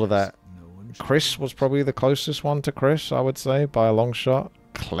 all of that. Chris was probably the closest one to Chris, I would say, by a long shot.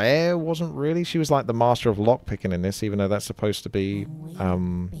 Claire wasn't really. She was like the master of lockpicking in this, even though that's supposed to be,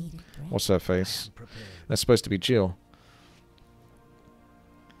 what's her face? That's supposed to be Jill.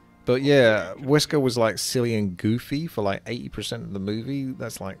 But yeah, Wesker was like silly and goofy for like 80% of the movie.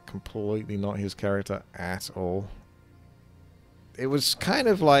 That's like completely not his character at all. It was kind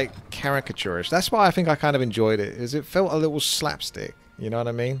of like caricaturish. That's why I think I kind of enjoyed it, is it felt a little slapstick. You know what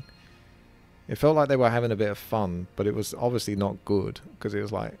I mean? It felt like they were having a bit of fun, but it was obviously not good, because it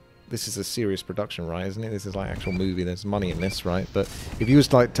was like, this is a serious production, right, isn't it? This is like actual movie, there's money in this, right? But if you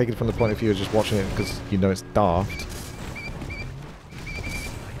was like taking it from the point of view of just watching it because you know it's daft.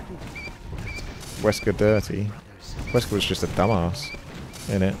 Wesker dirty. Wesker was just a dumbass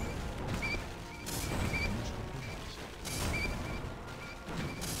in it.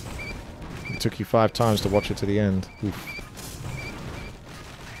 It took you 5 times to watch it to the end. Oof.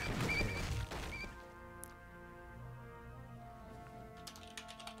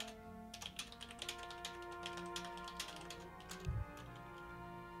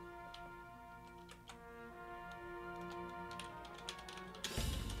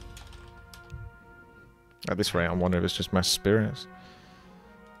 At this rate, I'm wondering if it's just mass spirits.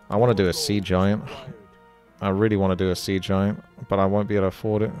 I want to do a Sea Giant. I really want to do a Sea Giant, but I won't be able to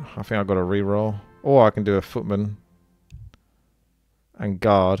afford it. I think I've got to reroll. Or I can do a Footman and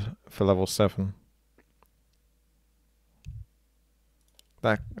Guard for level 7.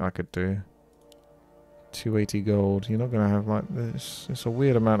 That I could do. 280 gold. You're not going to have like this. It's a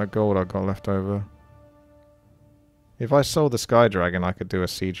weird amount of gold I've got left over. If I sold the Sky Dragon, I could do a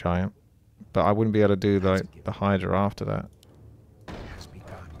Sea Giant. But I wouldn't be able to do the Hydra after that.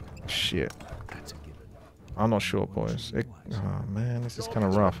 Shit. I'm not sure, boys. Oh man, this is kind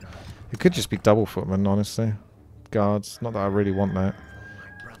of rough. It could just be double Footman, honestly. Guards. Not that I really want that.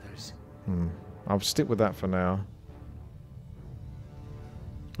 I'll stick with that for now.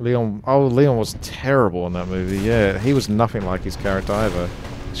 Leon. Oh, Leon was terrible in that movie. Yeah, he was nothing like his character either.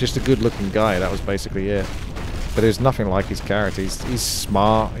 He's just a good-looking guy. That was basically it. But there's nothing like his character. He's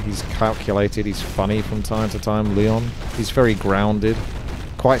smart, he's calculated, he's funny from time to time, Leon. He's very grounded,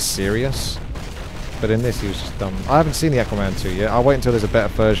 quite serious. But in this he was just dumb. I haven't seen the Aquaman 2 yet. I'll wait until there's a better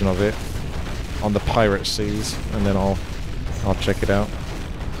version of it on the pirate seas, and then I'll check it out.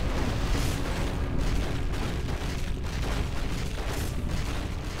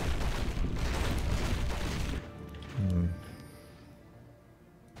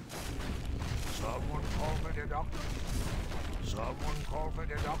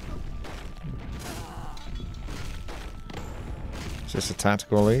 Is this a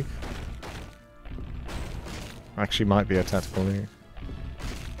tactical league? Actually might be a tactical league.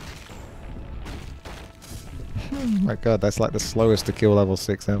 Oh my god, that's like the slowest to kill level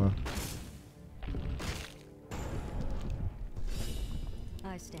 6 ever.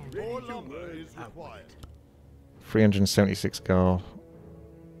 I stand. More lumber is required. 376 gold.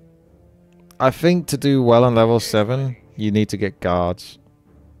 I think to do well on level 7, you need to get guards.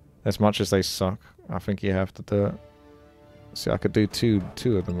 As much as they suck, I think you have to do it. See, I could do two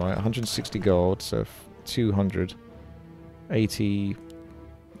of them, right? 160 gold, so 280...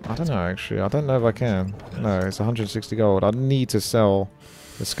 I don't know, actually. I don't know if I can. No, it's 160 gold. I need to sell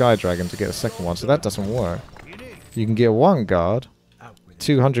the Sky Dragon to get a second one, so that doesn't work. You can get one guard,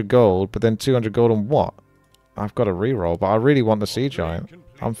 200 gold, but then 200 gold on what? I've got to reroll, but I really want the Sea Giant.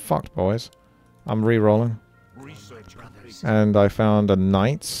 I'm fucked, boys. I'm rerolling. And I found a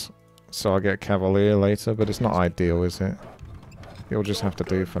Knight, so I'll get Cavalier later, but it's not ideal, is it? It'll just have to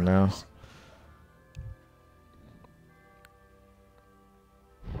do for now.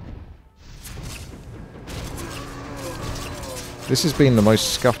 This has been the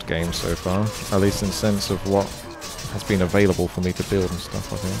most scuffed game so far, at least in the sense of what has been available for me to build and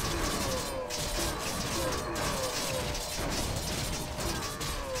stuff, I think.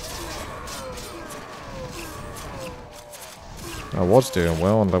 I was doing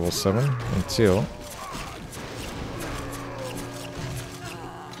well on level 7 until...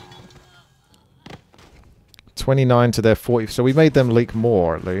 $29 to their 40, so we made them leak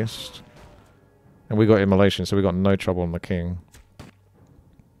more at least. And we got immolation, so we got no trouble on the king.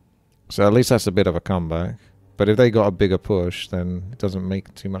 So at least that's a bit of a comeback. But if they got a bigger push, then it doesn't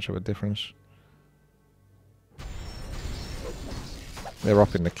make too much of a difference. They're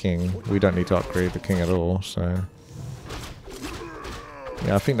up in the king. We don't need to upgrade the king at all, so...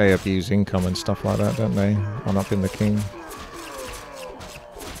 Yeah, I think they abuse income and stuff like that, don't they? On up in the king.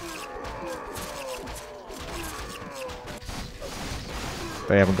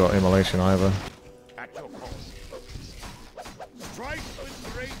 They haven't got immolation either.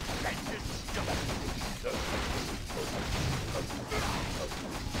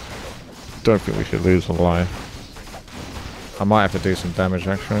 Don't think we should lose a life. I might have to do some damage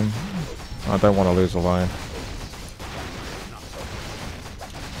actually. I don't want to lose a life.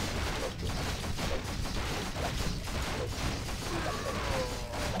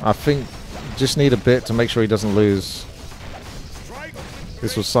 I think just need a bit to make sure he doesn't lose.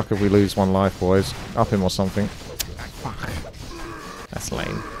 This will suck if we lose one life, boys. Up him or something. Fuck. That's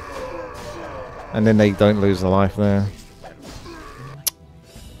lame. And then they don't lose the life there.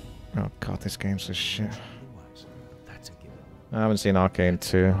 Oh god, this game's so shit. I haven't seen Arcane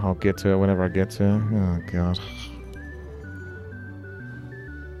 2. I'll get to it whenever I get to it. Oh god.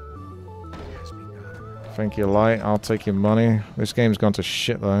 Thank you, Light. I'll take your money. This game's gone to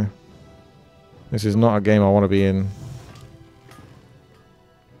shit, though. This is not a game I want to be in.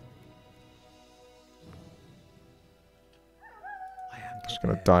 Just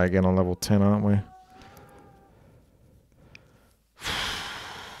gonna die again on level 10, aren't we?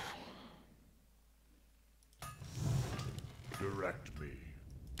 Direct me.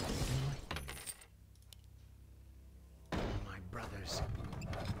 My brothers.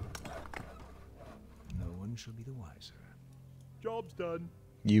 No one shall be the wiser. Job's done.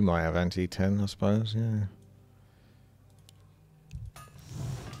 You might have anti-10, I suppose, yeah.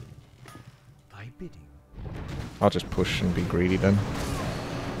 Thy bidding. I'll just push and be greedy then.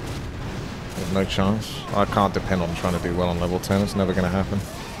 There's no chance. I can't depend on trying to do well on level 10, it's never going to happen.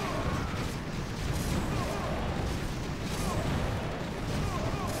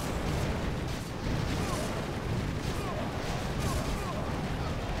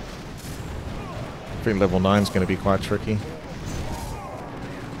 I think level 9 is going to be quite tricky.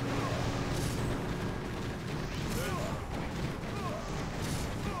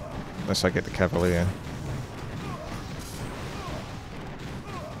 Unless I get the Cavalier.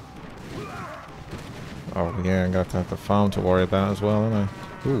 Oh yeah, I'm going to have the farm to worry about as well, aren't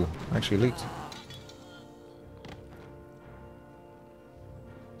I? Ooh, actually leaked.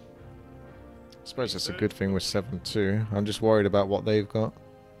 I suppose that's a good thing with 7-2. I'm just worried about what they've got.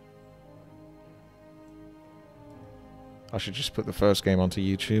 I should just put the first game onto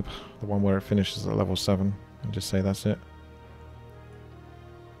YouTube, the one where it finishes at level 7, and just say that's it.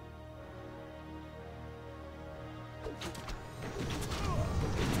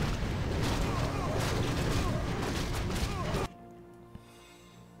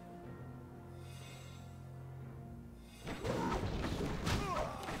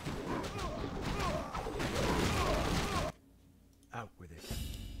 Out with it.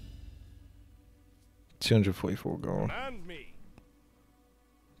 244 gold. And me.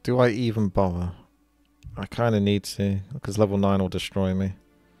 Do I even bother? I kind of need to, because level 9 will destroy me.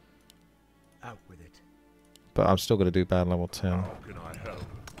 Out with it. But I'm still going to do bad level 10. How can I help?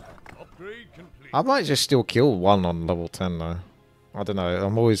 Upgrade complete. I might just still kill one on level 10 though. I don't know.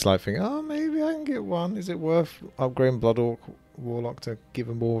 I'm always like thinking, oh, maybe I can get one. Is it worth upgrading Blood Orc Warlock to give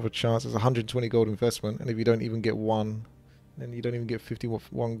him more of a chance? It's 120 gold investment, and if you don't even get one, then you don't even get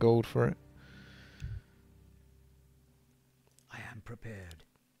 51 gold for it. I am prepared.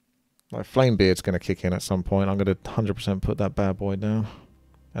 Like Flamebeard's going to kick in at some point. I'm going to 100% put that bad boy down,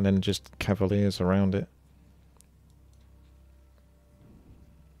 and then just Cavaliers around it.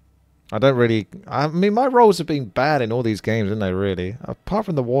 I don't really... I mean, my rolls have been bad in all these games, haven't they, really? Apart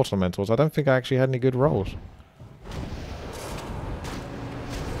from the Water Elementals, I don't think I actually had any good rolls.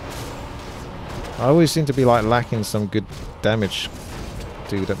 I always seem to be, like, lacking some good damage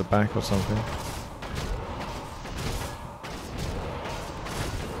dude at the back or something.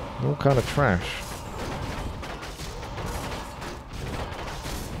 All kind of trash.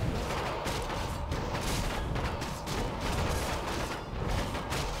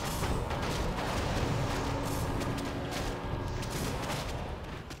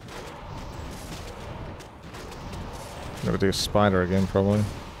 Never do a spider again, probably.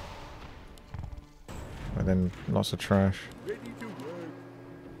 And then lots of trash. Ready to work.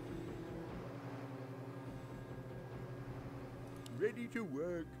 Ready to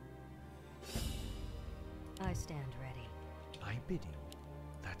work. I stand ready. My bidding.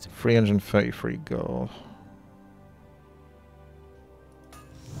 That's a 333 gold.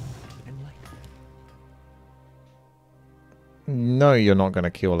 enlightenment. No, you're not going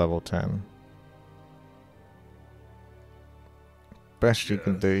to kill level 10. Best you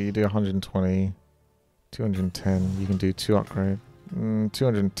can do, you do 120, 210, you can do 2 upgrade.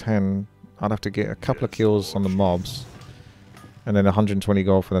 210, I'd have to get a couple of kills on the mobs, and then 120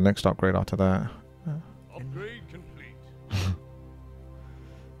 gold for the next upgrade after that. Upgrade complete.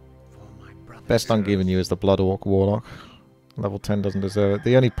 For my brother. Best I'm giving you is the Blood Orc Warlock. Level 10 doesn't deserve it.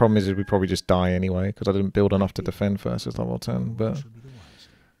 The only problem is we probably just die anyway, because I didn't build enough to defend versus level 10, but Shall be the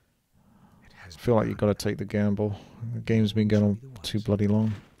wiser. It has I feel like you've got to take the gamble. The game's been going on too bloody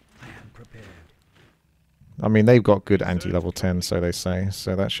long. I am prepared. I mean, they've got good anti-level 10, so they say,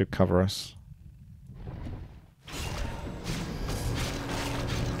 so that should cover us.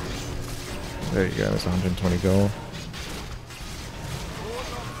 There you go, there's 120 gold.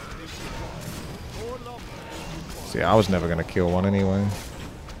 See, I was never going to kill one anyway.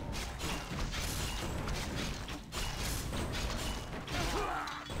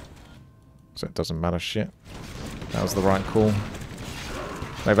 So it doesn't matter shit. That was the right call.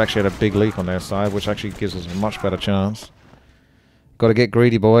 They've actually had a big leak on their side, which actually gives us a much better chance. Got to get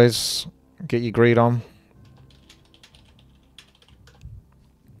greedy, boys. Get your greed on.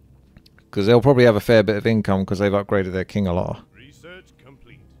 Because they'll probably have a fair bit of income because they've upgraded their king a lot. Research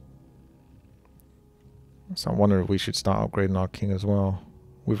complete. So I'm wondering if we should start upgrading our king as well.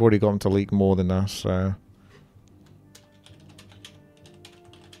 We've already got them to leak more than us, so...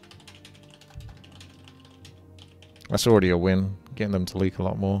 That's already a win, getting them to leak a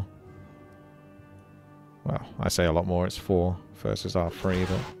lot more. Well, I say a lot more, it's 4 versus our 3,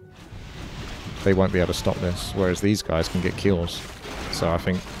 but... They won't be able to stop this, whereas these guys can get kills. So I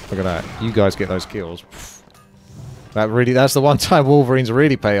think, look at that, you guys get those kills. That's the one time Wolverines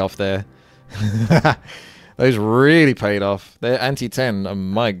really pay off there. Those really paid off. They're anti-10, oh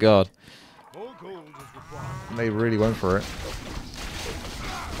my god. More gold is required. They really went for it.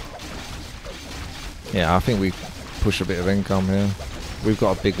 Yeah, I think we push a bit of income here. We've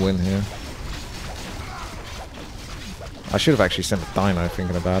got a big win here. I should have actually sent a dino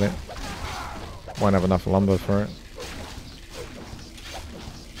thinking about it. Won't have enough lumber for it.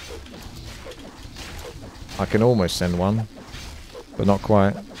 I can almost send one, but not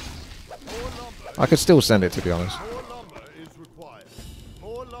quite. I could still send it, to be honest. More lumber is required.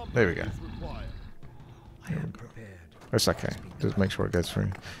 More lumber There we go. is required. I am prepared. It's okay. Just make sure it goes through.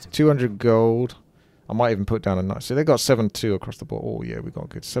 200 gold. I might even put down a nice... So they got 7-2 across the board. Oh, yeah, we got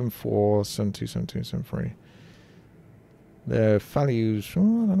good. 7-4, 7-2, 7-2, 7-3. Their values...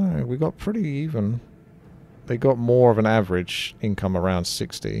 Oh, I don't know. We got pretty even. They got more of an average income around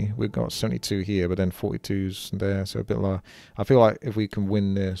 60. We've got 72 here, but then 42's there, so a bit lower. I feel like if we can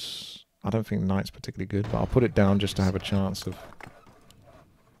win this... I don't think Knight's particularly good, but I'll put it down just to have a chance of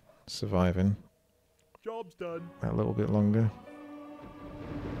surviving Job's done. that little bit longer.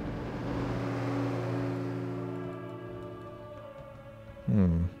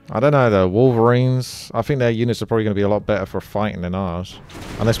 I don't know though, Wolverines, I think their units are probably going to be a lot better for fighting than ours.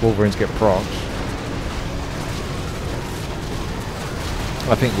 Unless Wolverines get procs.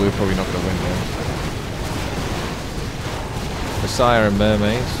 I think we're probably not going to win there. Messiah and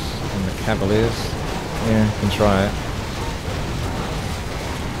Mermaids and the Cavaliers. Yeah, can try it.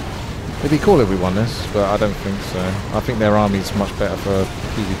 It'd be cool if we won this, but I don't think so. I think their army's much better for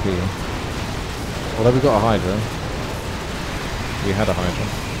PvP. Although we got a Hydra. We had a Hydra.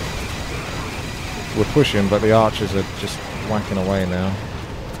 We're pushing, but the archers are just whacking away now.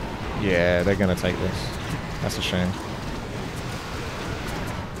 Yeah, they're going to take this. That's a shame.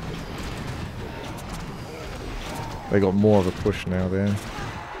 They got more of a push now there.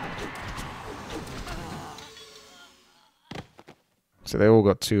 So they all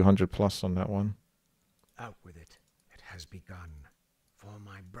got 200 plus on that one. Out with it. It has begun. For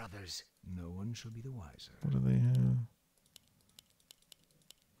my brothers, no one shall be the wiser. What do they have?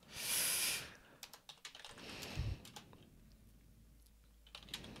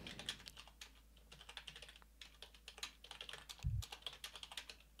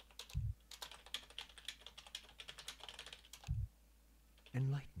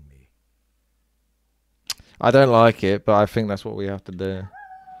 Enlighten me. I don't like it, but I think that's what we have to do.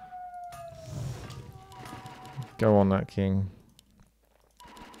 Go on that king.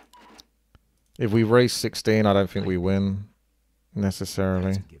 If we race 16, I don't think we win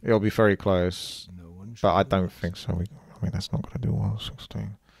necessarily. It'll be very close, but I don't think so. I mean, that's not going to do well.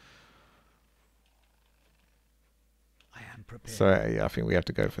 16. I am prepared. So yeah, I think we have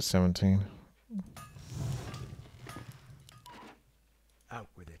to go for 17. Out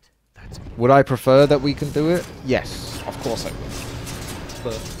with it. That's it. Would I prefer that we can do it? Yes, of course I would.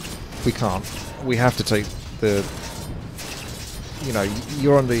 But we can't. We have to take the. You know,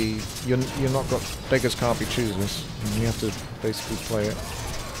 you're on the. You're not got. Beggars can't be choosers. You have to basically play it.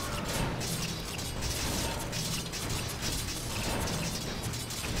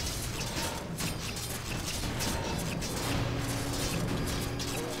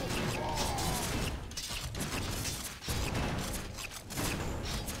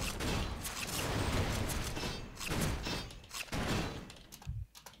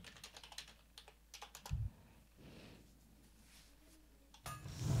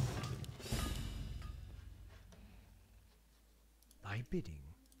 Bidding.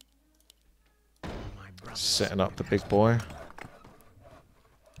 My brothers Setting up the big boy.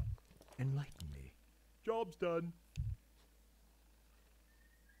 enlighten me. Job's done.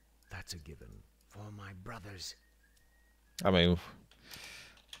 That's a given. For my brothers. I mean,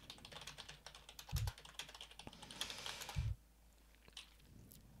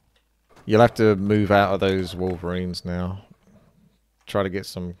 you'll have to move out of those Wolverines now. Try to get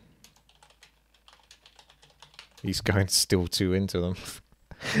some. He's going still 2 into them.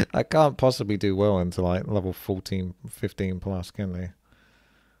 I can't possibly do well into like level 14, 15 plus, can they?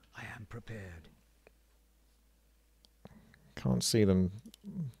 I am prepared. Can't see them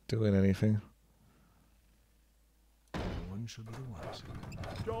doing anything. No one shall be the wiser.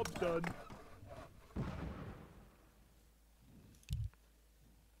 Job's done.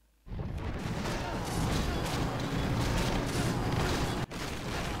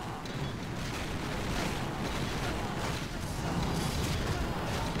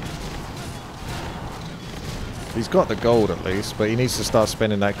 He's got the gold at least, but he needs to start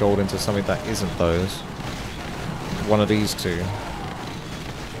spending that gold into something that isn't those. One of these two.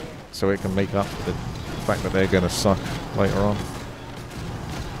 So it can make up for the fact that they're going to suck later on. I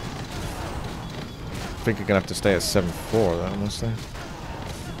think you're going to have to stay at 7-4 then, honestly.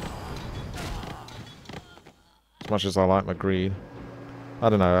 As much as I like my greed. I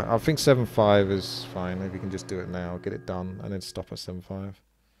don't know, I think 7-5 is fine. If you can just do it now, get it done, and then stop at 7-5.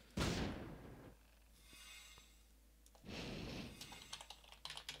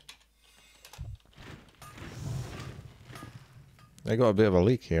 They got a bit of a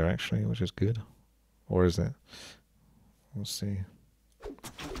leak here, actually, which is good. Or is it? We'll see.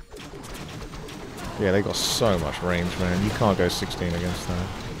 Yeah, they got so much range, man. You can't go 16 against that.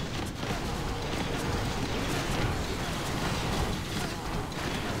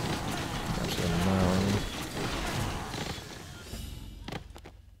 Absolutely no.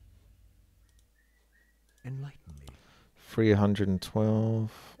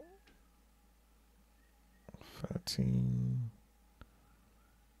 312. 13.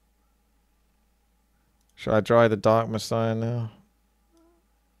 Should I try the Dark Messiah now?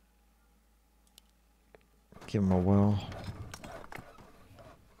 Give him a whirl.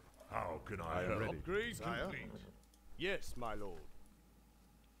 How can I help? Upgrade complete. Yes, my lord.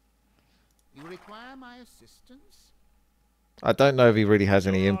 You require my assistance? I don't know if he really has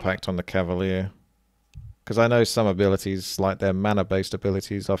any impact on the Cavalier. Because I know some abilities, like their mana-based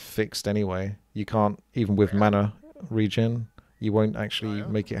abilities, are fixed anyway. You can't, even with mana regen, you won't actually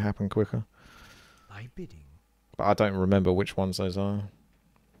make it happen quicker. By bidding. But I don't remember which ones those are.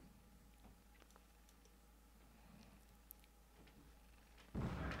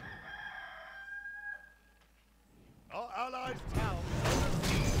 Our allies' town.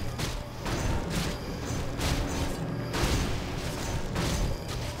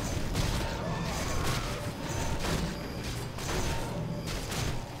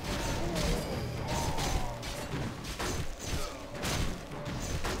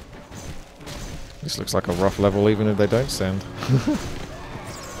 This looks like a rough level even if they don't send.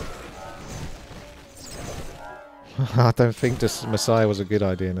 I don't think this Messiah was a good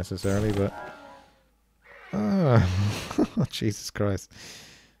idea necessarily, but... Ah. Jesus Christ.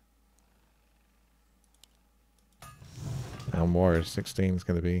 Elm Warrior 16 is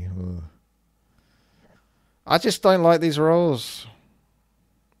going to be... Ugh. I just don't like these rolls.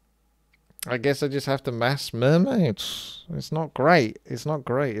 I guess I just have to mass mermaids. It's not great. It's not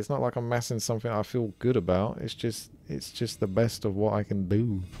great. It's not like I'm massing something I feel good about. It's just the best of what I can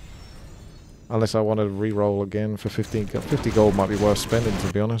do. Unless I want to re-roll again for 50 gold might be worth spending,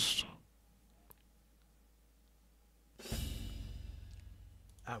 to be honest.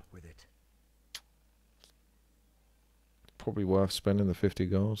 Out with it. Probably worth spending the 50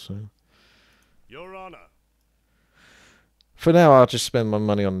 gold, so... Your Honor. For now, I'll just spend my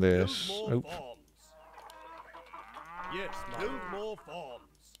money on Build this. more Oop. farms. Yes, build more farms.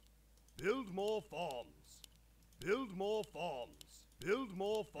 Build more farms. Build more farms. Build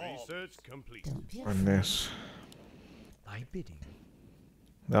more farms. Research complete. And this. By bidding.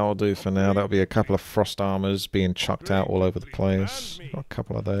 That'll do for now. That'll be a couple of frost armors being chucked out all over the place. Got a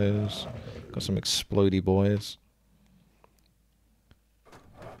couple of those. Got some explodey boys.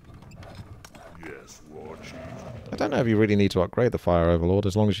 Yes, War Chief. I don't know if you really need to upgrade the Fire Overlord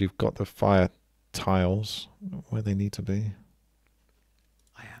as long as you've got the fire tiles where they need to be.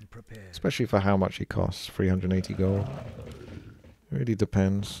 I am prepared. Especially for how much he costs. 380 gold. It really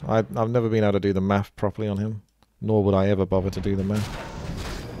depends. I've never been able to do the math properly on him. Nor would I ever bother to do the math.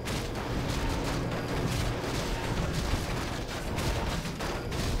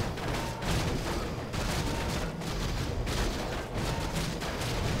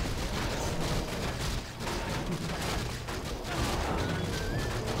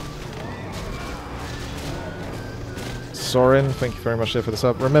 Sorin, thank you very much there for the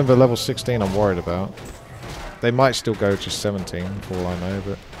sub. Remember, level 16 I'm worried about. They might still go to 17, for all I know,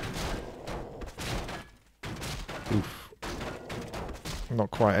 but... Oof. I'm not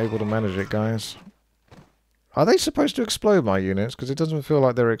quite able to manage it, guys. Are they supposed to explode my units? Because it doesn't feel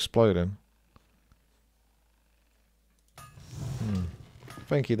like they're exploding.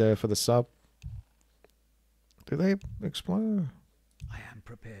 Thank you there for the sub. Do they explode? I am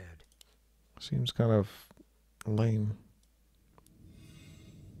prepared. Seems kind of lame.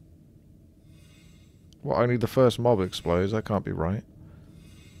 What, only the first mob explodes? That can't be right.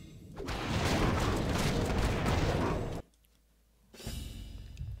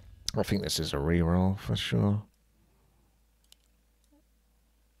 I think this is a reroll for sure.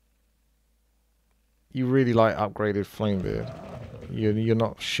 You really like upgraded Flamebeard. You're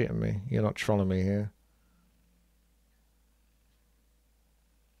not shitting me. You're not trolling me here.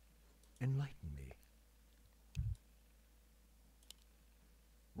 Enlighten me.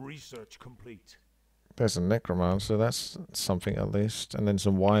 Research complete. There's a Necromancer, that's something at least. And then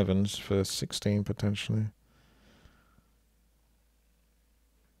some Wyverns for 16 potentially.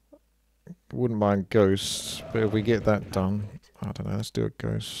 Wouldn't mind Ghosts, but if we get that done... I don't know, let's do a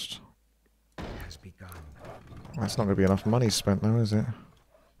Ghost. Has begun. That's not going to be enough money spent now, is it?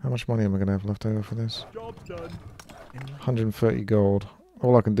 How much money am I going to have left over for this? Job done. 130 gold.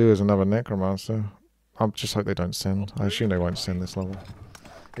 All I can do is another Necromancer. I just hope they don't send. I assume they won't send this level.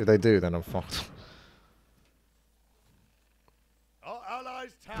 If they do, then I'm fucked. Our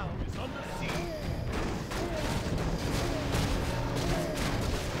allies' town is under siege.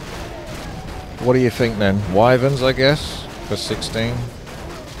 What do you think then? Wyverns, I guess, for 16.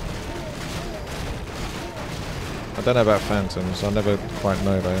 I don't know about Phantoms. I never quite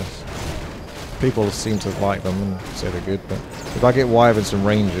know those. People seem to like them and say they're good, but if I get Wyverns and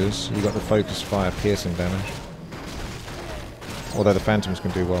Rangers, you got the focused fire piercing damage. Although the Phantoms can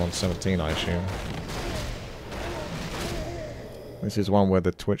do well on 17, I assume. This is one where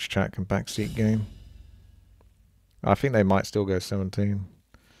the Twitch chat can backseat game. I think they might still go 17.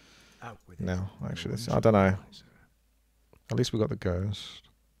 Out with it. No, actually, I don't know. At least we got the Ghost.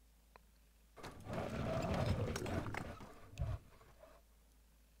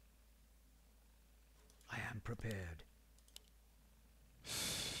 I am prepared.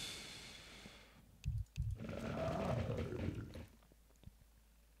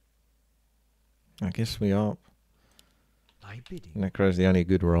 I guess we are. Thy bidding. Necro's the only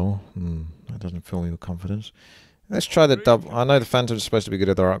good roll. That doesn't fill me with confidence. Let's try the double. I know the Phantom's supposed to be good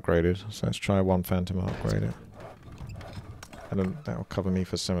if they're upgraded, so let's try one Phantom and upgrade it. And then that'll cover me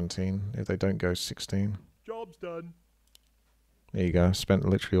for 17 if they don't go 16. Job's done. There you go. Spent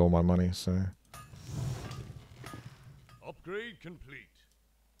literally all my money, so. Upgrade complete.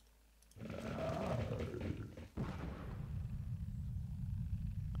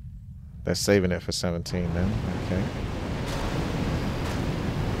 They're saving it for 17 then. Okay.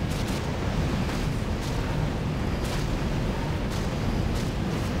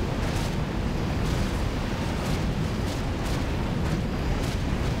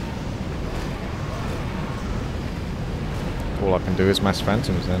 All I can do is mass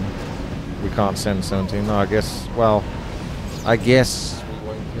phantoms then. We can't send 17. No, I guess, well, I guess we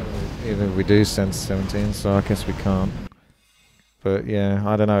won't get it even if we do send 17, so I guess we can't. But yeah,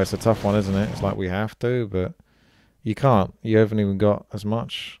 I don't know, it's a tough one, isn't it? It's like we have to, but you can't. You haven't even got as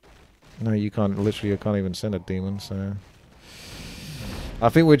much. No, you can't, literally you can't even send a demon, so. I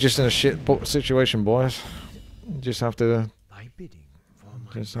think we're just in a shit situation, boys. Just have to, Thy bidding for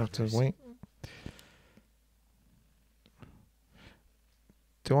my just have to brothers. wait.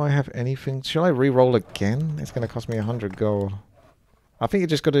 Do I have anything? Should I re-roll again? It's going to cost me 100 gold. I think you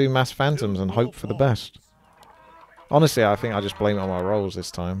just got to do mass phantoms and hope for the best. Honestly, I think I just blame it on my rolls this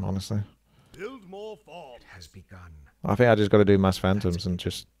time, honestly. Build more farms. It has begun. I think I just got to do mass phantoms and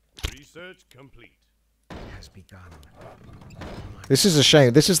just... Research complete. It has begun. This is a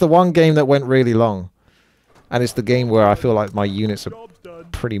shame. This is the one game that went really long. And it's the game where I feel like my units are Job's done.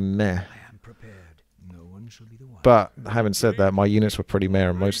 pretty meh. I am prepared. No one shall be the one. But having said that, my units were pretty meh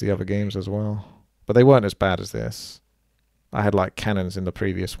in most of the other games as well. But they weren't as bad as this. I had like cannons in the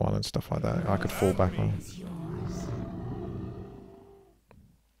previous one and stuff like that I could fall back on. Is yours.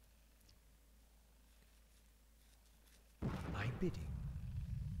 Thy bidding.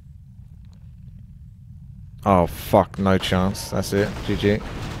 Oh fuck, no chance. That's it. GG.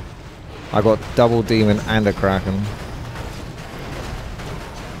 I got double demon and a kraken.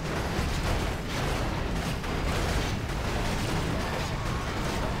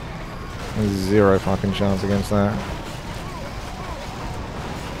 There's zero fucking chance against that.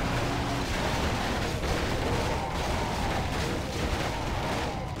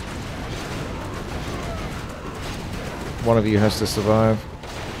 One of you has to survive.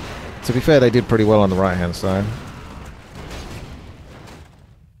 To be fair, they did pretty well on the right-hand side.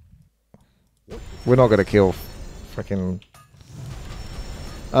 We're not going to kill freaking...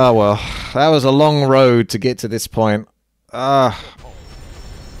 Oh well, that was a long road to get to this point. Ah.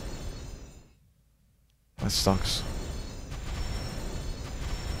 That sucks.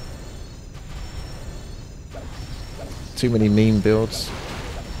 Too many meme builds.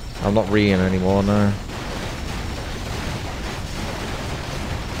 I'm not reading anymore, no.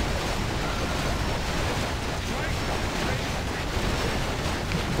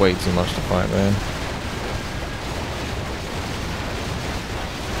 Way too much to fight there.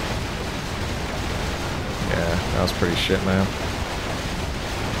 Yeah, that was pretty shit, man.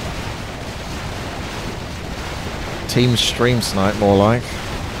 Team stream snipe, more like.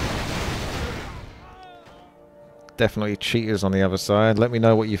 Definitely cheaters on the other side. Let me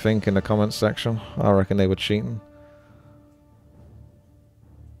know what you think in the comments section. I reckon they were cheating.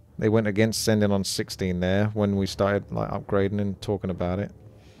 They went against sending on 16 there when we started like upgrading and talking about it.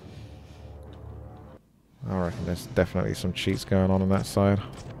 I reckon there's definitely some cheats going on that side.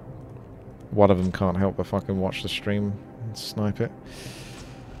 One of them can't help but fucking watch the stream and snipe it.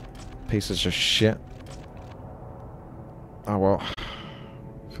 Pieces of shit. Oh well.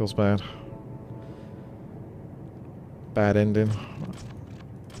 Feels bad. Bad ending.